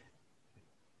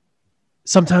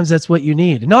sometimes that's what you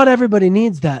need. Not everybody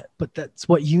needs that, but that's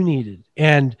what you needed.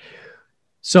 And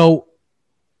so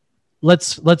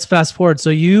let's fast forward.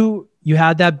 So you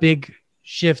had that big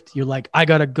shift. You're like, I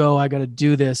got to go. I got to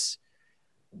do this.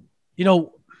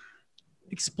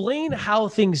 Explain how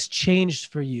things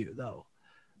changed for you though.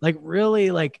 Like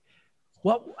really, like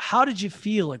how did you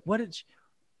feel? Like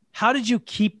how did you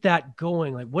keep that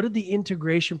going? Like, what did the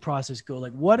integration process go?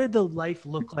 Like, what did the life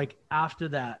look like after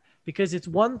that? Because it's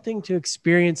one thing to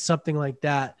experience something like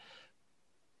that,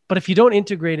 but if you don't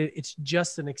integrate it, it's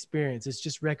just an experience. It's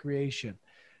just recreation.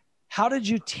 How did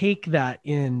you take that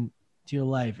into your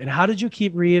life? And how did you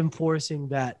keep reinforcing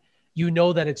that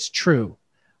that it's true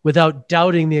without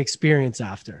doubting the experience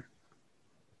after?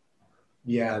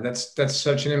 Yeah, that's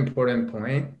such an important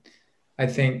point. I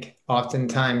think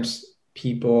oftentimes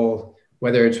people,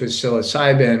 whether it's with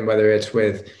psilocybin, whether it's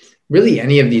with really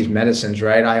any of these medicines,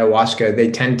 right? Ayahuasca, they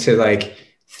tend to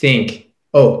think,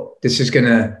 oh, this is going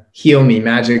to heal me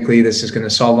magically. This is going to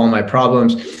solve all my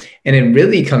problems. And it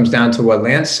really comes down to what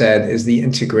Lance said, is the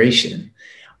integration.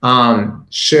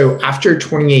 So after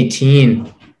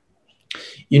 2018,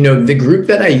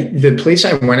 the place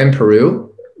I went in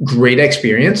Peru, great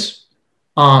experience.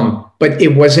 But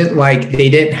it wasn't like they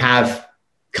didn't have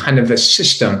kind of a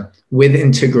system with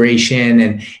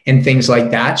integration and things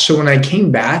like that. So when I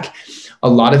came back, a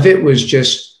lot of it was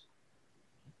just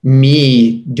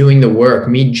me doing the work,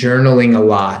 me journaling a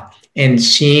lot and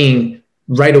seeing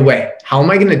right away, how am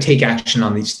I going to take action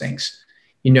on these things?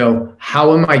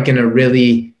 How am I going to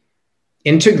really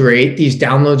integrate these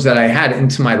downloads that I had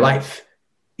into my life?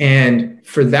 And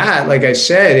for that, like I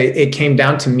said, it came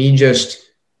down to me just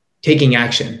taking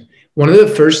action.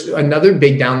 Another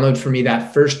big download for me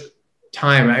that first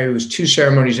time, it was 2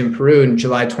 ceremonies in Peru in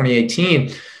July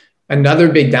 2018. Another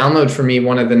big download for me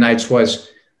one of the nights was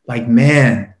like,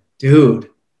 man, dude,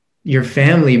 your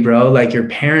family, bro, like your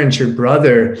parents, your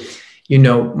brother,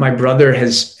 my brother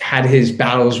has had his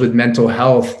battles with mental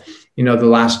health, the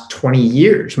last 20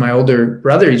 years. My older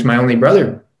brother, he's my only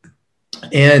brother.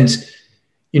 And,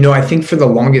 I think for the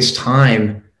longest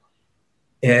time,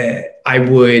 I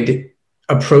would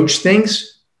approach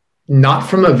things not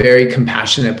from a very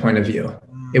compassionate point of view.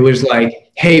 It was like,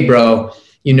 hey, bro,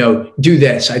 do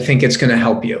this. I think it's going to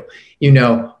help you.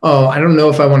 Oh, I don't know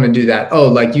if I want to do that. Oh,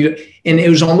 like and it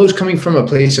was almost coming from a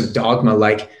place of dogma,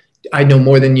 like, I know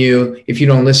more than you. If you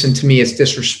don't listen to me, it's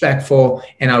disrespectful.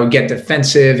 And I would get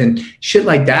defensive and shit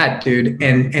like that, dude.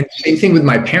 And same thing with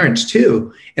my parents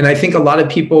too. And I think a lot of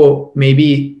people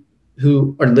maybe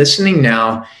who are listening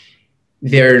now,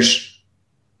 there's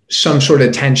some sort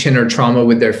of tension or trauma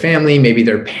with their family, maybe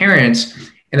their parents.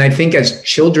 And I think as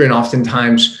children,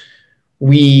 oftentimes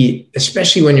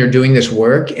especially when you're doing this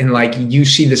work and like you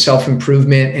see the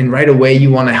self-improvement and right away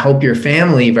you want to help your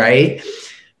family, right?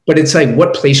 But it's like,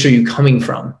 what place are you coming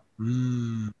from?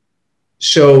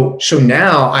 So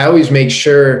now I always make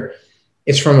sure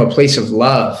it's from a place of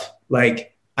love.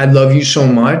 Like, I love you so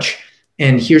much.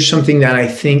 And here's something that I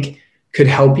think could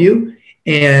help you.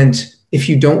 And if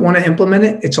you don't want to implement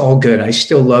it, it's all good. I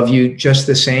still love you just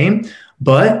the same,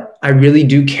 but I really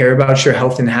do care about your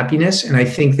health and happiness. And I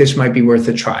think this might be worth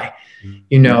a try,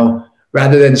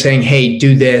 rather than saying, hey,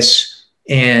 do this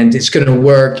and it's going to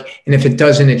work. And if it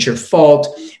doesn't, it's your fault,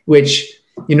 which,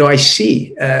 I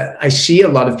see a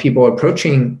lot of people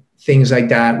approaching things like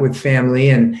that with family.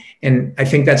 And I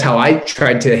think that's how I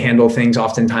tried to handle things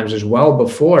oftentimes as well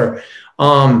before.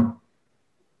 And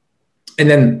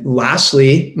then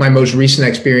lastly, my most recent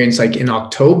experience, like in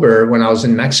October when I was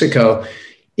in Mexico,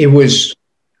 it was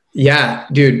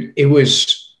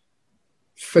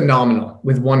phenomenal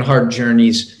with One Heart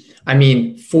Journeys. I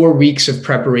mean, 4 weeks of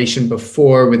preparation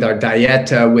before with our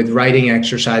dieta, with writing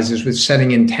exercises, with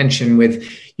setting intention, with,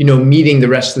 meeting the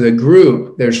rest of the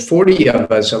group. There's 40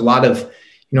 of us, a lot of,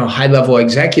 high-level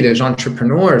executives,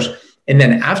 entrepreneurs. And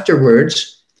then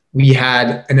afterwards, we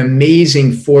had an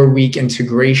amazing 4-week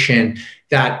integration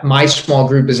that my small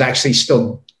group is actually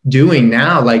still doing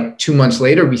now. Like 2 months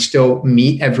later, we still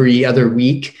meet every other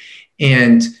week.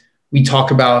 And we talk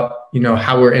about,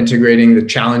 how we're integrating, the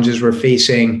challenges we're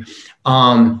facing.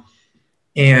 And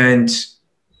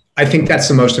I think that's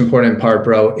the most important part,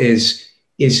 bro, is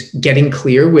getting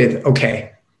clear with,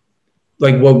 okay,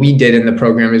 like what we did in the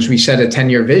program is we set a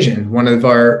 10-year vision. One of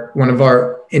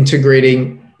our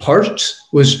integrating parts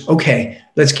was, okay,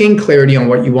 let's gain clarity on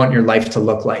what you want your life to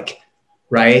look like,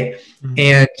 right? Mm-hmm.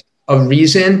 And a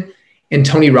reason, and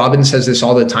Tony Robbins says this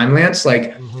all the time, Lance,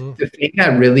 like the thing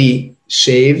that really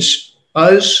saves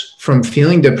us from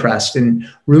feeling depressed and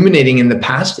ruminating in the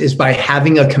past is by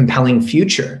having a compelling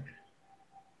future.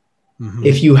 Mm-hmm.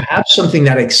 If you have something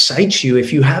that excites you,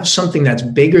 if you have something that's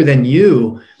bigger than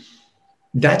you,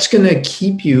 that's going to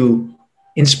keep you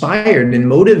inspired and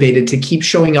motivated to keep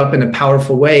showing up in a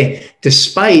powerful way,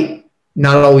 despite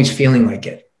not always feeling like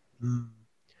it.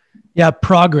 Yeah.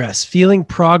 Feeling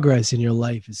progress in your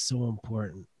life is so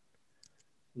important.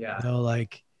 Yeah.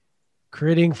 Like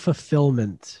creating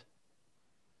fulfillment.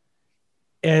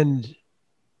 And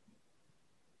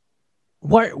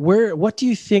what do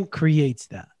you think creates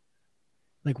that?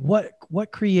 Like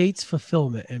what creates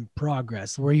fulfillment and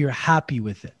progress where you're happy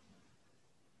with it?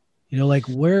 Like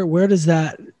where does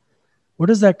that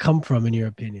come from in your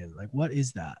opinion? Like, what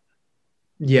is that?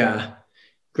 Yeah.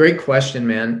 Great question,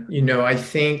 man. I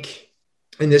think,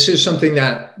 and this is something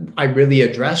that I really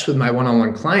address with my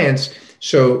one-on-one clients.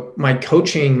 So my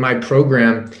coaching, my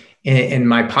program, and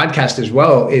my podcast as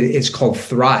well, it's called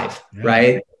Thrive,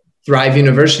 right? Thrive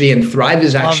University. And Thrive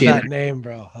is actually— I love that name,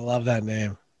 bro. I love that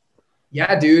name.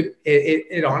 Yeah, dude.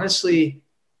 It honestly,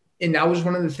 and that was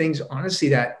one of the things, honestly,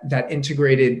 that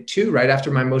integrated too, right after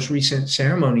my most recent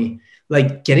ceremony,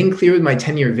 like getting clear with my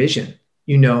 10-year vision.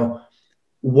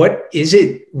 What is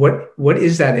it? What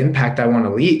is that impact I want to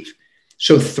leave?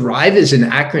 So Thrive is an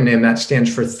acronym that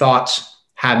stands for thoughts,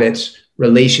 habits,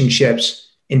 relationships,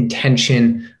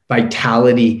 intention,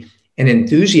 vitality, and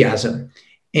enthusiasm.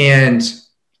 And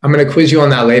I'm going to quiz you on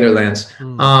that later, Lance.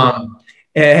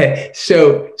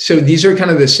 So these are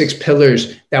kind of the 6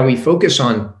 pillars that we focus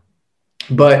on.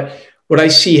 But what I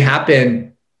see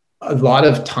happen a lot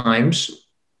of times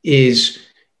is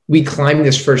we climb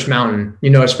this first mountain,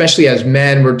 especially as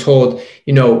men, we're told,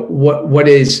 what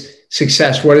is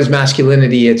success? What is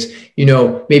masculinity? It's,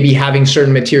 maybe having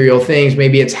certain material things.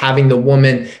 Maybe it's having the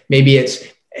woman. Maybe it's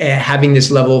having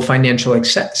this level of financial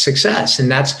success.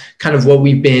 And that's kind of what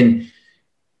we've been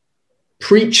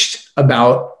preached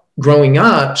about growing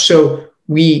up. So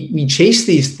we chase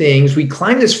these things. We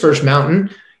climb this first mountain,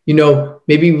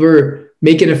 maybe we're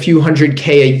making a few $100K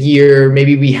a year.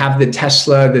 Maybe we have the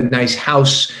Tesla, the nice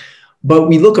house, but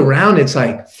we look around, it's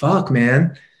like, fuck,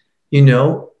 man,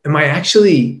 am I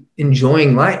actually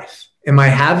enjoying life? Am I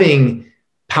having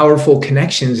powerful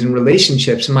connections and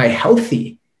relationships? Am I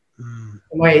healthy?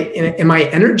 am I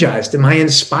energized? Am I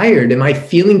inspired? Am I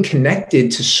feeling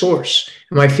connected to source?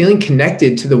 Am I feeling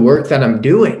connected to the work that I'm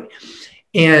doing?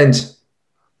 And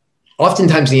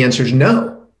oftentimes the answer is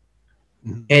no.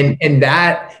 And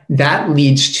that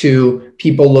leads to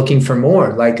people looking for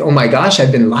more. Like, oh my gosh,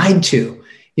 I've been lied to.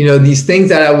 These things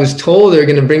that I was told are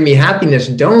going to bring me happiness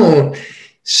don't.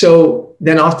 So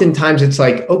then oftentimes it's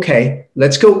like, okay,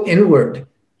 let's go inward.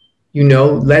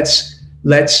 Let's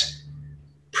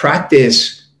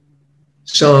practice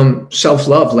some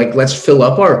self-love. Like, let's fill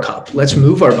up our cup. Let's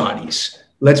move our bodies.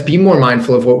 Let's be more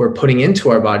mindful of what we're putting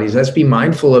into our bodies. Let's be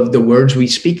mindful of the words we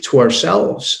speak to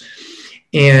ourselves.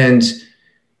 And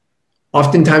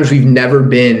oftentimes we've never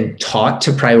been taught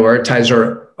to prioritize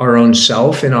our own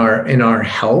self and our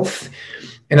health.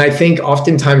 And I think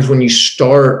oftentimes when you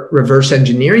start reverse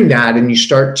engineering that and you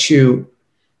start to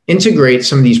integrate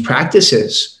some of these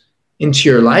practices into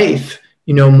your life,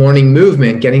 morning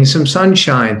movement, getting some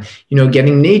sunshine,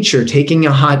 getting nature, taking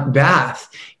a hot bath,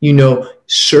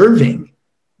 serving,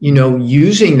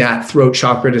 using that throat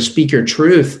chakra to speak your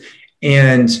truth.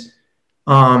 And,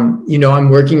 I'm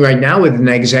working right now with an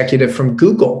executive from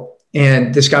Google,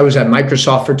 and this guy was at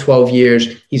Microsoft for 12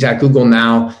 years. He's at Google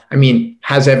now. I mean,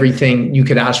 has everything you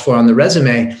could ask for on the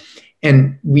resume.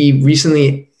 And we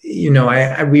recently,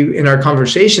 we in our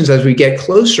conversations, as we get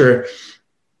closer,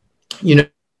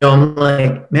 I'm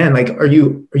like, man, like, are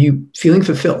you feeling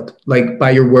fulfilled, like,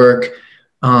 by your work?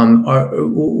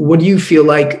 What do you feel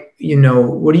like,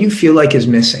 what do you feel like is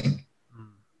missing?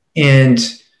 And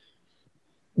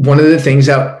one of the things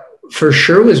that for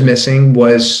sure was missing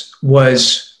was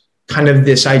kind of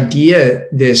this idea,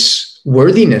 this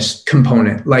worthiness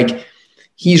component. Like,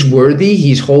 he's worthy,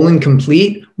 he's whole and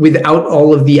complete without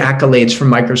all of the accolades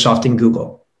from Microsoft and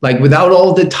Google, like without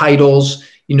all the titles,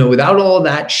 without all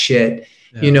that shit.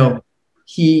 Yeah.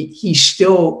 He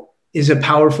still is a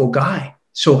powerful guy.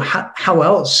 So how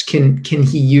else can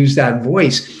he use that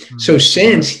voice? Mm-hmm. So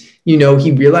since,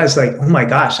 he realized, like, oh my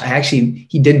gosh,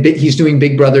 he's doing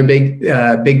Big Brother, Big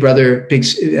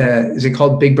is it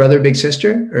called Big Brother, Big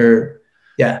Sister? Or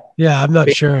yeah. Yeah, I'm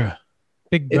not sure.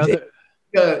 Big Brother.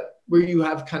 Where you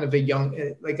have kind of a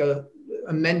young, like a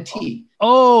mentee.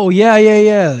 Oh,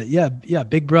 yeah.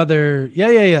 Big Brother.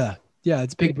 Yeah. Yeah,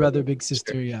 it's Big Brother, Big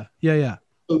Sister. Yeah.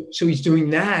 So he's doing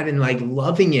that and, like,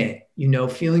 loving it,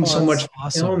 feeling so much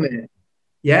fulfillment. Awesome.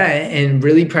 Yeah, and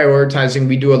really prioritizing.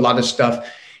 We do a lot of stuff,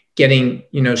 getting,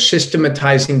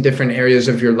 systematizing different areas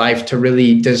of your life to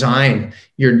really design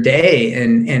your day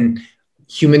and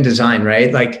human design,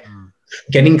 right? Like,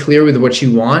 getting clear with what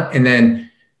you want and then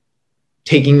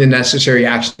taking the necessary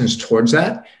actions towards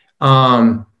that.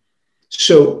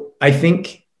 So I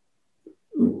think,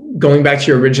 going back to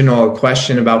your original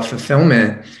question about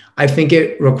fulfillment, I think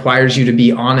it requires you to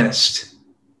be honest.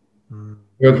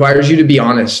 It requires you to be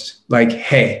honest. Like,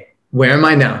 hey, where am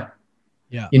I now?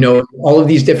 Yeah. All of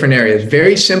these different areas.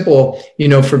 Very simple,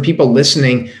 for people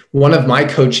listening. One of my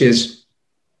coaches,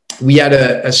 we had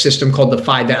a system called the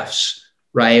 5 F's,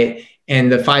 right?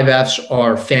 And the 5 F's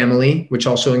are family, which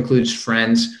also includes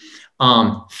friends,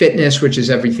 fitness, which is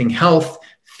everything health,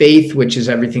 faith, which is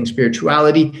everything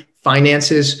spirituality,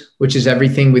 finances, which is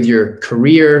everything with your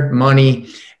career, money,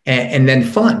 and then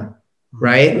fun,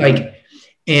 right? Like,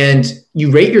 and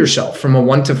you rate yourself from a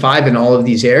 1 to 5 in all of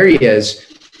these areas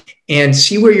and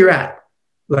see where you're at.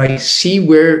 Like, see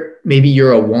where maybe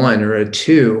you're a 1 or a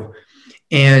 2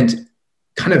 and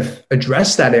kind of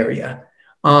address that area.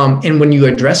 And when you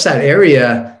address that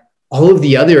area, all of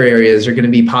the other areas are going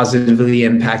to be positively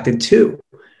impacted too.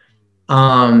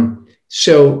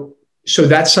 So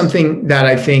that's something that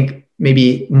I think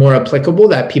maybe more applicable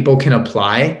that people can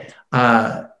apply.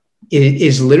 It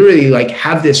is literally like,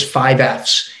 have this 5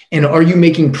 F's. And are you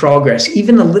making progress,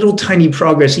 even a little tiny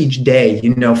progress each day?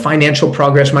 Financial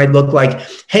progress might look like,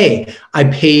 hey, I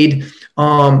paid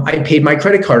my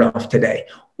credit card off today.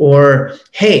 Or,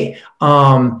 hey,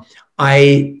 I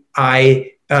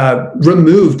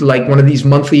removed, like, one of these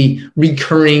monthly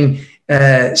recurring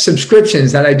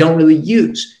subscriptions that I don't really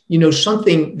use,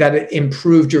 something that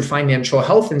improved your financial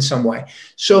health in some way.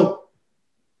 So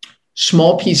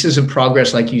small pieces of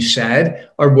progress, like you said,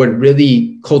 are what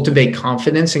really cultivate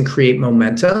confidence and create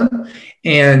momentum.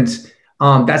 And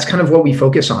that's kind of what we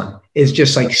focus on, is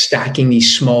just like stacking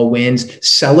these small wins,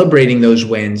 celebrating those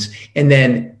wins, and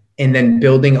then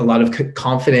building a lot of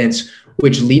confidence,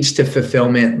 which leads to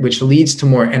fulfillment, which leads to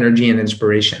more energy and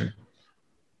inspiration.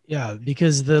 Yeah,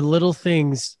 because the little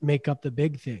things make up the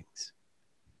big things,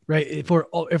 right? If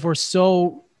we're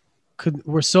so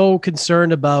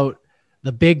concerned about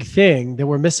the big thing, then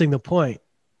we're missing the point.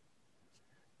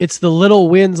 It's the little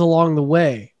wins along the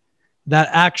way that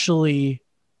actually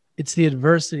it's the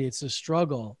adversity, it's the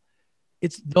struggle.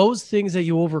 It's those things that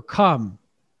you overcome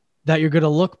that you're going to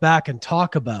look back and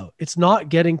talk about. It's not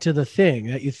getting to the thing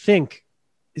that you think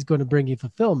is going to bring you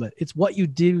fulfillment. It's what you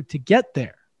do to get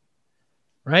there.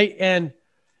 Right. And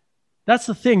that's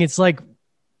the thing. It's like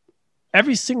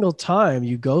every single time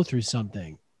you go through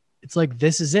something, it's like,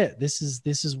 this is it. This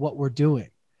is what we're doing.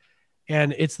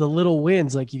 And it's the little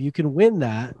wins. Like if you can win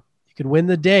that, you can win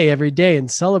the day every day and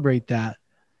celebrate that.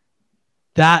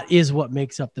 That is what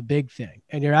makes up the big thing.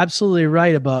 And you're absolutely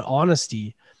right about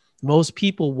honesty. Most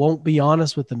people won't be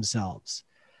honest with themselves.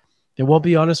 They won't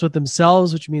be honest with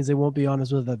themselves, which means they won't be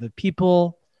honest with other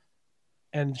people,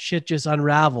 and shit just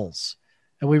unravels.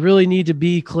 And we really need to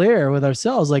be clear with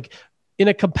ourselves, like in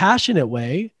a compassionate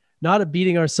way, not a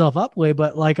beating ourselves up way,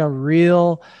 but like a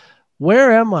real,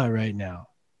 where am I right now?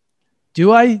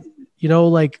 Do I,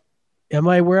 like, am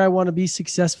I where I want to be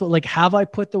successful? Like, have I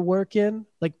put the work in?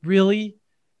 Like, really?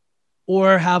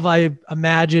 Or have I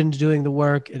imagined doing the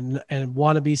work and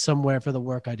want to be somewhere for the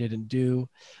work I didn't do?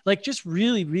 Like, just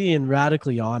really being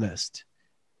radically honest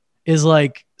is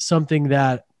like something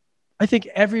that I think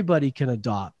everybody can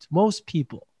adopt, most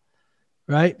people,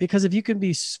 right? Because if you can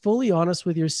be fully honest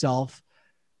with yourself,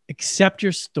 accept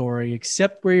your story,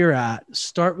 accept where you're at,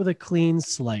 start with a clean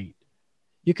slate,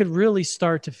 you could really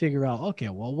start to figure out, okay,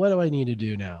 well, what do I need to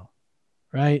do now?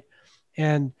 Right.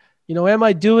 And, am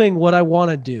I doing what I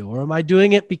want to do? Or am I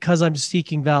doing it because I'm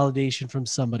seeking validation from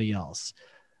somebody else?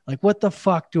 Like, what the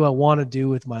fuck do I want to do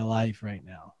with my life right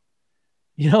now?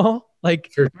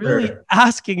 Like really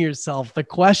asking yourself the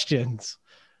questions.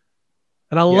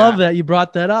 And I love that you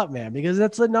brought that up, man, because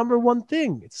that's the number one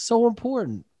thing. It's so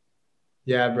important.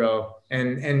 Yeah, bro.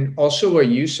 And also what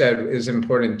you said is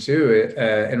important too,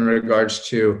 in regards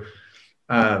to,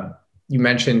 you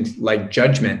mentioned like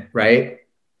judgment, right?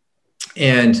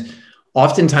 And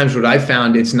oftentimes what I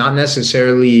found, it's not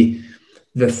necessarily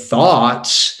the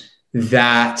thoughts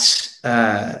that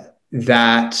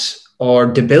are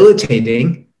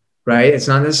debilitating, right? It's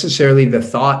not necessarily the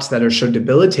thoughts that are so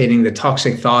debilitating, the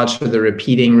toxic thoughts or the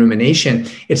repeating rumination.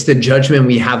 It's the judgment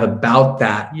we have about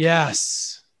that.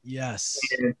 Yes.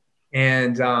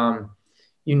 And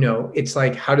it's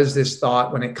like, how does this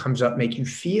thought, when it comes up, make you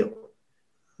feel?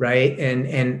 Right.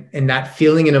 And that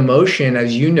feeling and emotion,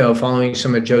 as following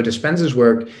some of Joe Dispenza's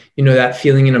work, that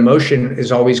feeling and emotion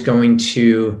is always going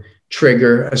to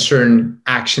trigger a certain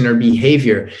action or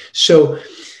behavior. So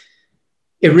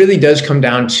it really does come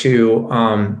down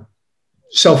to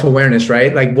self-awareness,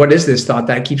 right? Like, what is this thought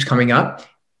that keeps coming up?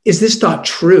 Is this thought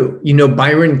true?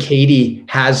 Byron Katie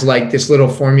has like this little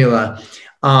formula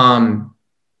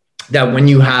that when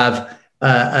you have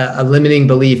a limiting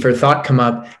belief or thought come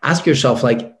up, ask yourself,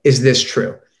 like, is this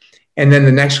true? And then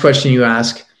the next question you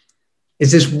ask,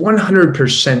 is this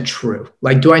 100% true?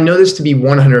 Like, do I know this to be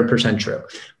 100% true?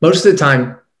 Most of the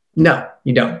time, no,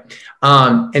 you don't.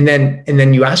 And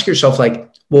then you ask yourself,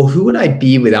 like, well, who would I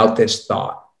be without this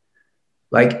thought?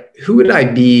 Like, who would I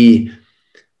be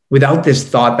without this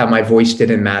thought that my voice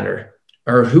didn't matter?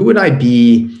 Or who would I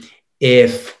be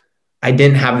if I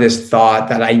didn't have this thought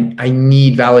that I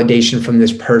need validation from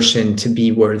this person to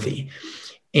be worthy?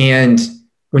 And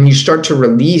when you start to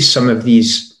release some of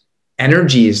these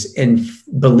energies and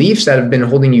beliefs that have been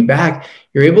holding you back,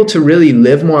 you're able to really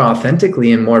live more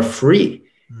authentically and more free.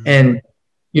 Mm-hmm. And,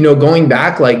 going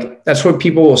back, like, that's what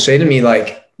people will say to me,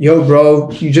 like, yo, bro,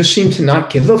 you just seem to not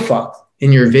give a fuck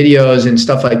in your videos and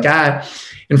stuff like that.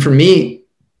 And for me,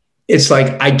 it's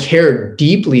like, I care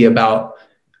deeply about,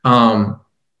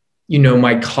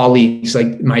 my colleagues,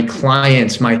 like my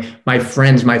clients, my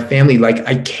friends, my family. Like,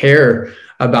 I care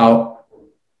about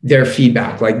their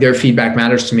feedback. Like, their feedback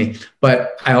matters to me.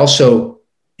 But I also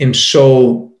am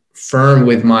so firm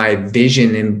with my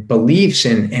vision and beliefs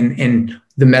and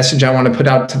the message I want to put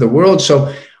out to the world.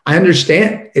 So I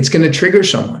understand it's going to trigger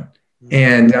someone.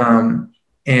 And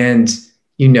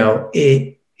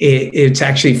it's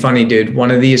actually funny, dude.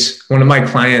 One of my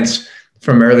clients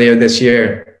from earlier this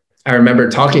year, I remember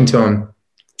talking to him,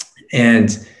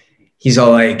 and he's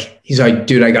like,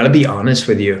 dude, I got to be honest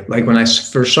with you. Like, when I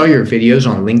first saw your videos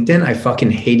on LinkedIn, I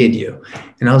fucking hated you.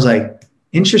 And I was like,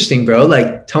 interesting, bro.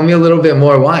 Like, tell me a little bit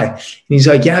more why. And he's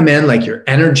like, yeah, man, like, your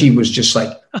energy was just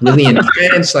like really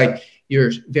intense. Like,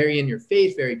 you're very in your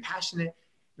faith, very passionate.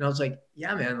 And I was like,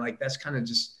 yeah, man, like, that's kind of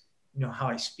just, how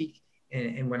I speak.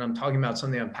 And when I'm talking about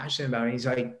something I'm passionate about, and he's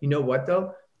like, you know what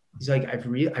though? He's like, I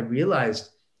realized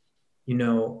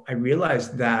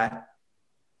that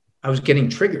I was getting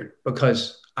triggered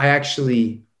because I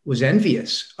actually was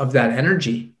envious of that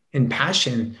energy and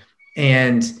passion.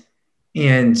 And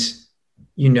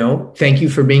thank you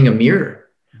for being a mirror.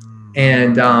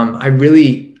 And I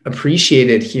really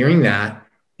appreciated hearing that.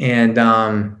 And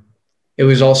it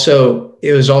was also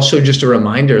just a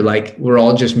reminder, like we're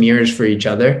all just mirrors for each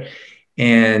other.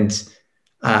 And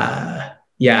I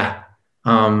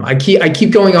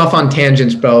keep going off on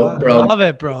tangents, bro. I love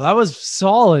it, bro. That was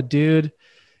solid, dude.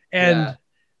 And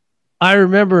I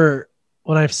remember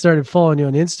when I started following you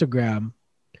on Instagram,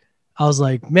 I was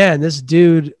like, man, this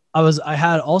dude, I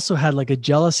had like a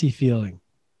jealousy feeling.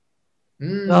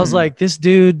 I was like, this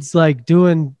dude's like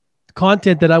doing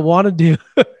content that I want to do.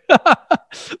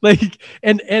 Like,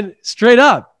 and straight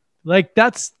up, like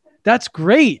that's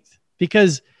great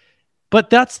but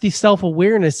that's the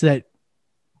self-awareness that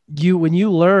when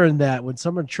you learn that when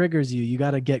someone triggers you, you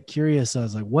got to get curious. I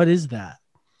was like, what is that?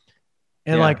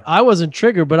 And like, I wasn't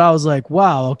triggered, but I was like,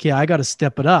 wow, okay, I got to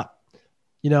step it up,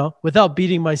 without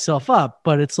beating myself up.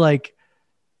 But it's like,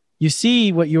 you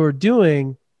see what you're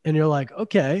doing and you're like,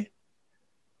 okay,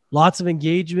 lots of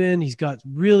engagement. He's got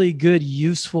really good,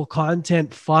 useful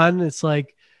content, fun. It's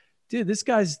like, dude, this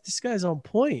guy's on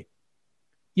point.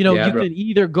 You can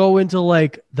either go into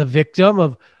like the victim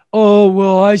of, oh,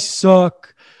 well, I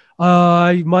suck.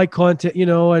 My content,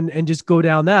 and just go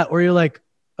down that. Or you're like,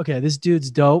 okay, this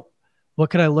dude's dope. What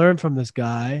can I learn from this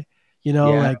guy?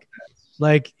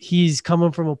 Like he's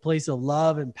coming from a place of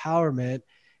love, empowerment.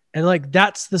 And like,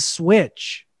 that's the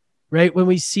switch, right? When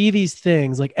we see these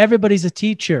things, like everybody's a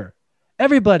teacher,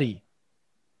 everybody,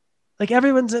 like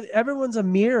everyone's a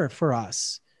mirror for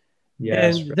us.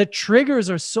 Yes, and the triggers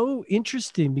are so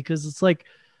interesting because it's like,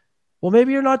 well,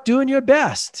 maybe you're not doing your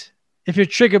best if you're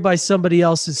triggered by somebody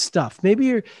else's stuff. Maybe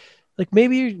you're like,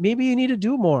 maybe you need to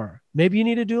do more. Maybe you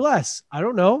need to do less. I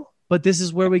don't know. But this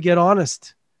is where we get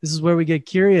honest. This is where we get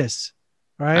curious.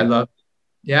 Right.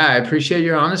 I appreciate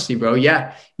your honesty, bro.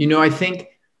 Yeah. I think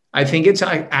it's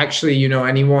actually,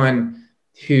 anyone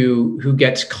who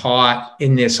gets caught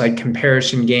in this like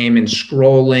comparison game and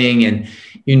scrolling and,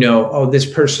 oh,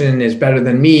 this person is better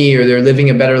than me, or they're living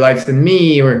a better life than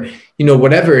me, or,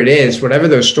 whatever it is, whatever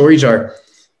those stories are,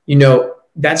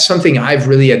 that's something I've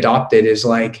really adopted is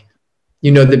like,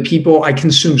 the people I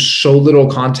consume so little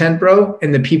content, bro.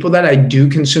 And the people that I do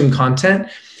consume content,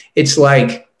 it's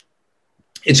like,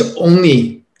 it's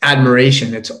only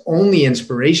admiration. It's only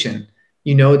inspiration.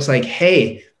 It's like,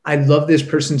 hey, I love this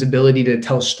person's ability to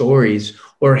tell stories,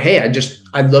 or, hey,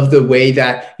 I love the way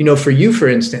that, for you, for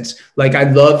instance, like I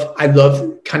love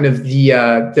kind of the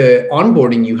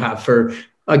onboarding you have for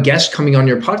a guest coming on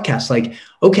your podcast. Like,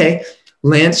 okay,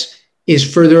 Lance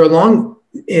is further along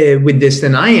with this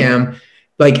than I am.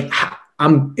 Like,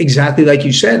 I'm exactly like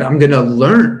you said, I'm going to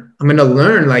learn.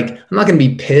 Like, I'm not going to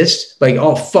be pissed. Like,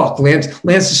 oh, fuck, Lance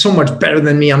is so much better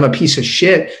than me. I'm a piece of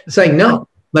shit. It's like, no,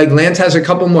 like Lance has a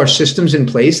couple more systems in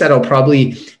place that'll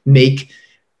probably make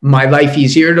my life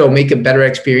easier. It'll make a better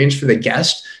experience for the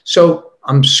guest. So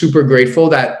I'm super grateful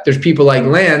that there's people like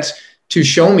Lance to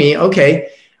show me, okay,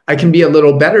 I can be a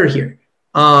little better here.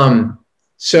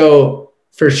 So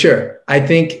for sure, I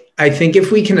think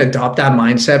if we can adopt that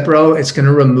mindset, bro, it's going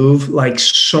to remove like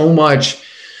so much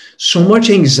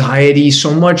anxiety,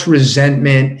 so much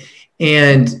resentment,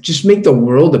 and just make the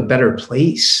world a better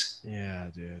place. Yeah,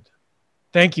 dude.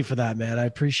 Thank you for that, man. I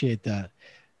appreciate that.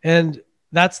 And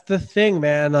that's the thing,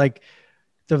 man. Like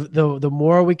the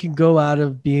more we can go out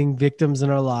of being victims in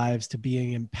our lives to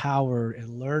being empowered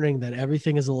and learning that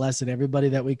everything is a lesson, everybody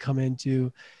that we come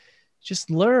into, just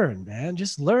learn, man.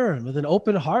 Just learn with an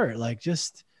open heart. Like,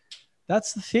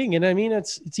 that's the thing. And I mean,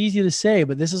 it's easy to say,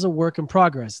 but this is a work in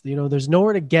progress. There's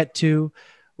nowhere to get to.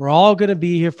 We're all going to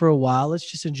be here for a while. Let's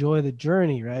just enjoy the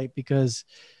journey, right? Because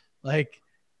like,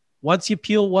 once you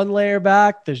peel one layer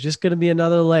back, there's just going to be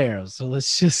another layer. So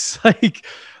let's just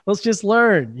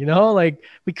learn, like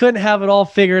we couldn't have it all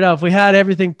figured out. If we had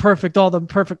everything perfect, all the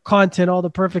perfect content, all the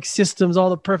perfect systems,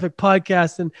 all the perfect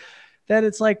podcasts, and then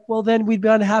it's like, well, then we'd be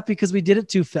unhappy because we did it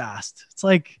too fast. It's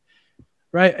like,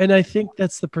 right. And I think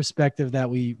that's the perspective that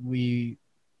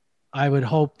I would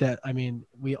hope that,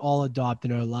 we all adopt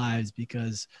in our lives,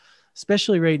 because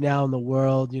especially right now in the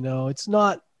world, it's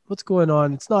not what's going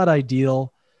on. It's not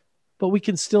ideal, but we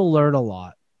can still learn a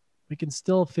lot. We can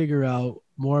still figure out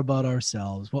more about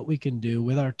ourselves, what we can do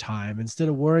with our time instead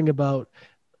of worrying about,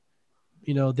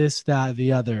 this, that,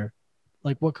 the other.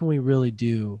 Like, what can we really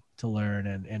do to learn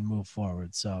and move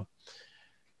forward? So,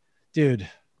 dude,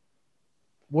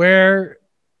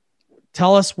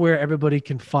 tell us where everybody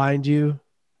can find you.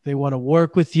 They want to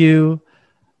work with you.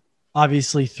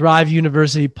 Obviously, Thrive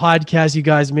University podcast. You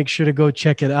guys make sure to go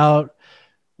check it out.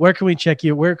 Where can we check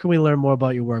you? Where can we learn more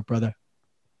about your work, brother?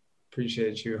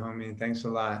 Appreciate you, homie. Thanks a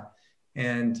lot.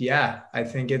 And yeah, I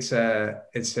think it's a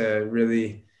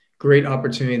really great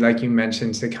opportunity, like you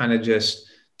mentioned, to kind of just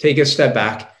take a step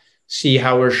back, see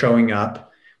how we're showing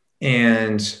up,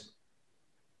 and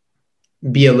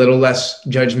be a little less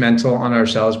judgmental on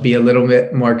ourselves, be a little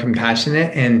bit more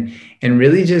compassionate, and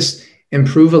really just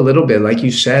improve a little bit. Like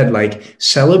you said, like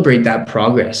celebrate that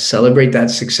progress, celebrate that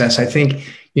success. I think,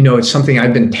 it's something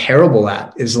I've been terrible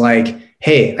at, is like,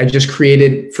 hey, I just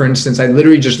created, for instance, I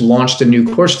literally just launched a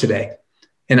new course today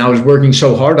and I was working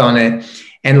so hard on it.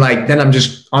 And like, then I'm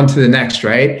just on to the next,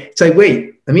 right? It's like,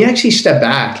 wait, let me actually step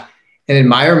back and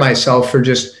admire myself for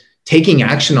just taking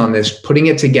action on this, putting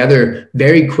it together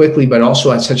very quickly, but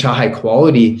also at such a high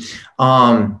quality.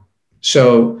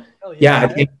 So yeah, I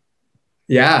think,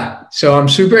 yeah. So I'm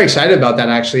super excited about that.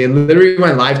 Actually, it literally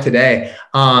went live today.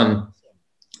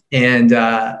 And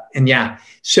yeah,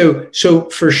 so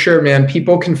for sure, man,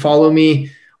 people can follow me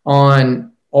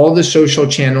on all the social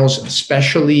channels,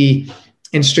 especially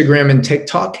Instagram and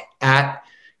TikTok at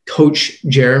Coach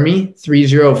Jeremy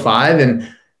 305.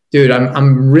 And dude,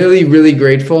 I'm really, really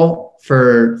grateful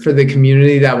for the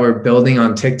community that we're building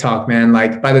on TikTok, man.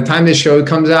 Like by the time this show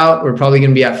comes out, we're probably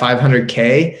going to be at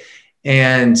 500K.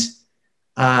 And,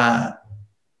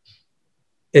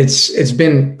 it's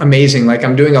been amazing. Like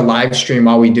I'm doing a live stream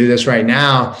while we do this right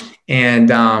now.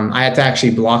 And, I had to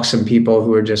actually block some people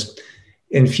who are just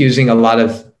infusing a lot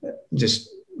of just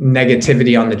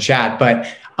negativity on the chat, but,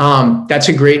 that's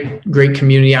a great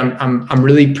community. I'm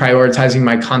really prioritizing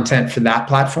my content for that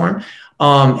platform.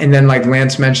 And then like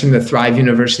Lance mentioned, the Thrive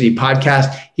University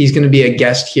podcast, he's going to be a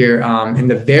guest here, in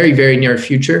the very, very near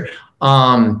future,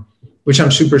 which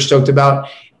I'm super stoked about.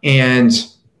 And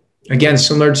again,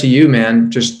 similar to you,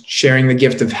 man, just sharing the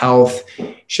gift of health,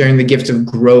 sharing the gift of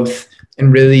growth,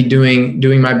 and really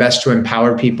doing my best to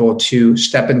empower people to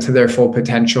step into their full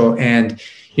potential. And,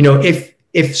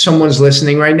 if someone's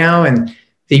listening right now and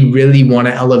they really want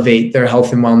to elevate their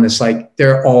health and wellness, like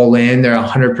they're all in, they're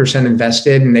 100%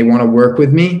 invested, and they want to work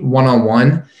with me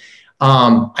one-on-one.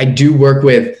 I do work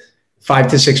with 5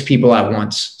 to 6 people at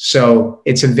once. So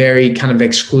it's a very kind of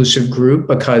exclusive group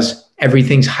because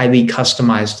everything's highly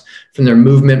customized, from their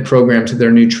movement program to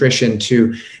their nutrition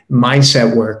to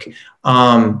mindset work.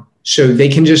 So they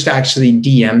can just actually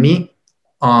DM me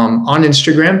on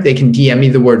Instagram. They can DM me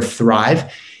the word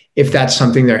Thrive if that's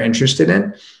something they're interested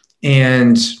in.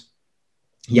 And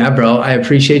yeah, bro, I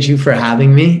appreciate you for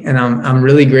having me. And I'm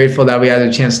really grateful that we had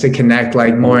a chance to connect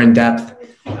like more in depth.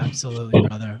 Absolutely,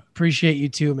 brother. Appreciate you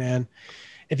too, man.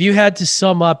 If you had to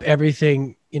sum up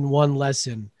everything in one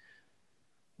lesson,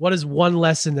 what is one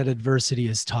lesson that adversity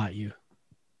has taught you?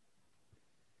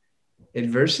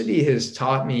 Adversity has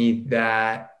taught me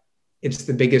that it's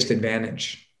the biggest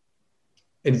advantage.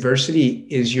 Adversity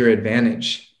is your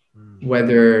advantage,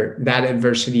 whether that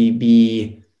adversity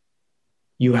be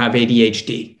you have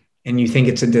ADHD and you think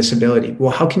it's a disability.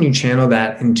 Well, how can you channel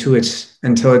that until it's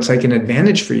like an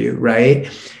advantage for you, right?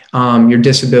 Your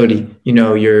disability,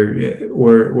 your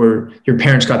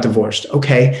parents got divorced.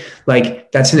 Okay.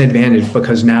 Like that's an advantage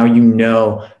because now you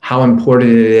know how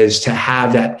important it is to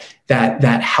have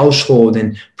that household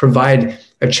and provide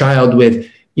a child with,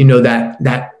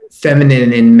 that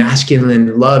feminine and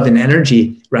masculine love and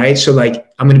energy, right? So like,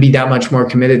 I'm going to be that much more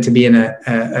committed to be in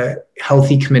a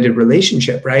healthy, committed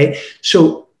relationship, right?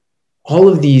 So all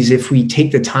of these, if we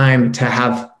take the time to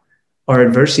have our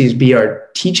adversities be our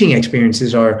teaching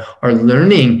experiences, our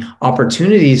learning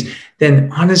opportunities,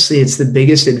 then honestly, it's the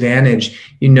biggest advantage.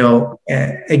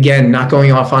 Again, not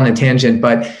going off on a tangent,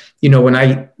 but when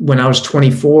I was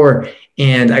 24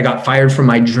 and I got fired from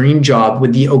my dream job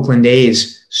with the Oakland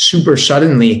A's super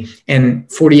suddenly, and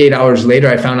 48 hours later,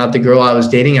 I found out the girl I was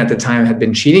dating at the time had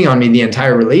been cheating on me the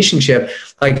entire relationship.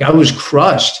 Like I was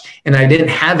crushed and I didn't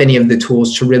have any of the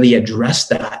tools to really address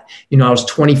that. I was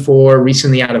 24,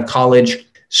 recently out of college.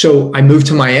 So I moved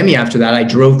to Miami after that. I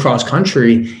drove cross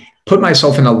country, put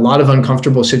myself in a lot of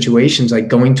uncomfortable situations, like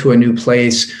going to a new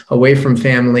place, away from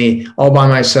family, all by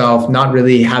myself, not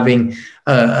really having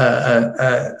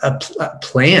a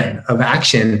plan of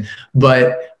action,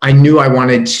 but I knew I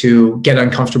wanted to get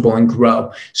uncomfortable and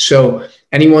grow. So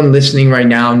anyone listening right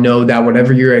now, know that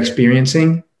whatever you're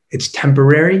experiencing, it's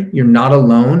temporary. You're not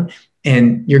alone.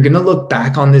 And you're going to look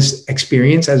back on this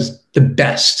experience as the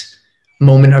best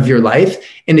moment of your life.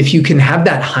 And if you can have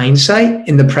that hindsight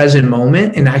in the present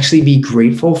moment and actually be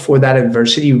grateful for that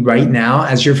adversity right now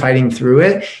as you're fighting through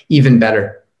it, even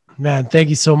better. Man, thank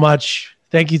you so much.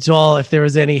 Thank you to all. If there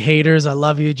was any haters, I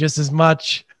love you just as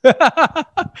much. I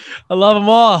love them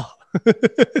all.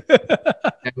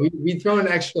 we throw an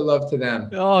extra love to them.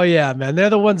 Oh yeah, man. They're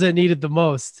the ones that need it the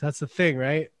most. That's the thing,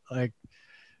 right? Like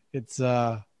It's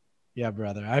yeah,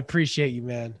 brother. I appreciate you,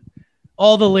 man.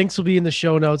 All the links will be in the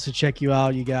show notes to check you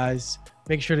out, you guys.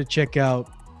 Make sure to check out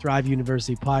Thrive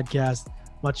University podcast.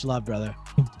 Much love, brother.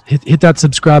 Hit that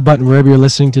subscribe button wherever you're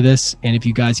listening to this. And if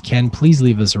you guys can, please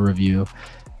leave us a review.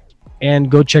 And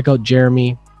go check out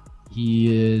Jeremy.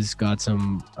 He has got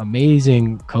some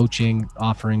amazing coaching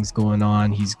offerings going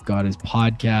on. He's got his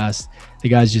podcast. The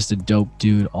guy's just a dope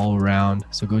dude all around.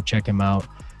 So go check him out.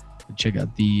 Check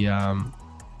out the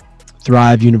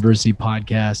Thrive University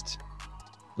podcast.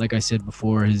 Like I said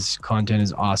before, his content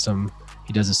is awesome.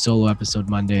 He does a solo episode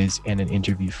Mondays and an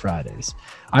interview Fridays.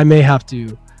 I may have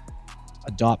to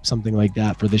adopt something like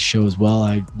that for this show as well.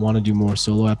 I want to do more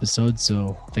solo episodes.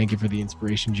 So thank you for the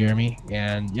inspiration, Jeremy.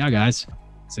 And yeah, guys,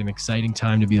 it's an exciting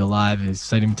time to be alive. It's an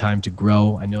exciting time to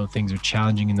grow. I know things are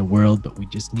challenging in the world, but we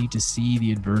just need to see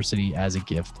the adversity as a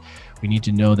gift. We need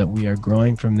to know that we are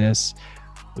growing from this.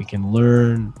 We can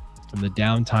learn from the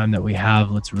downtime that we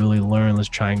have. Let's really learn. Let's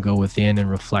try and go within and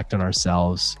reflect on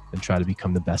ourselves and try to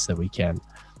become the best that we can.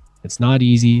 It's not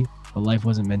easy, but life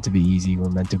wasn't meant to be easy. We're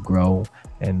meant to grow,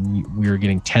 and we are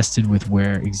getting tested with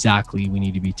where exactly we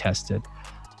need to be tested.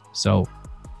 So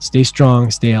stay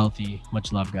strong, stay healthy.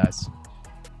 Much love, guys.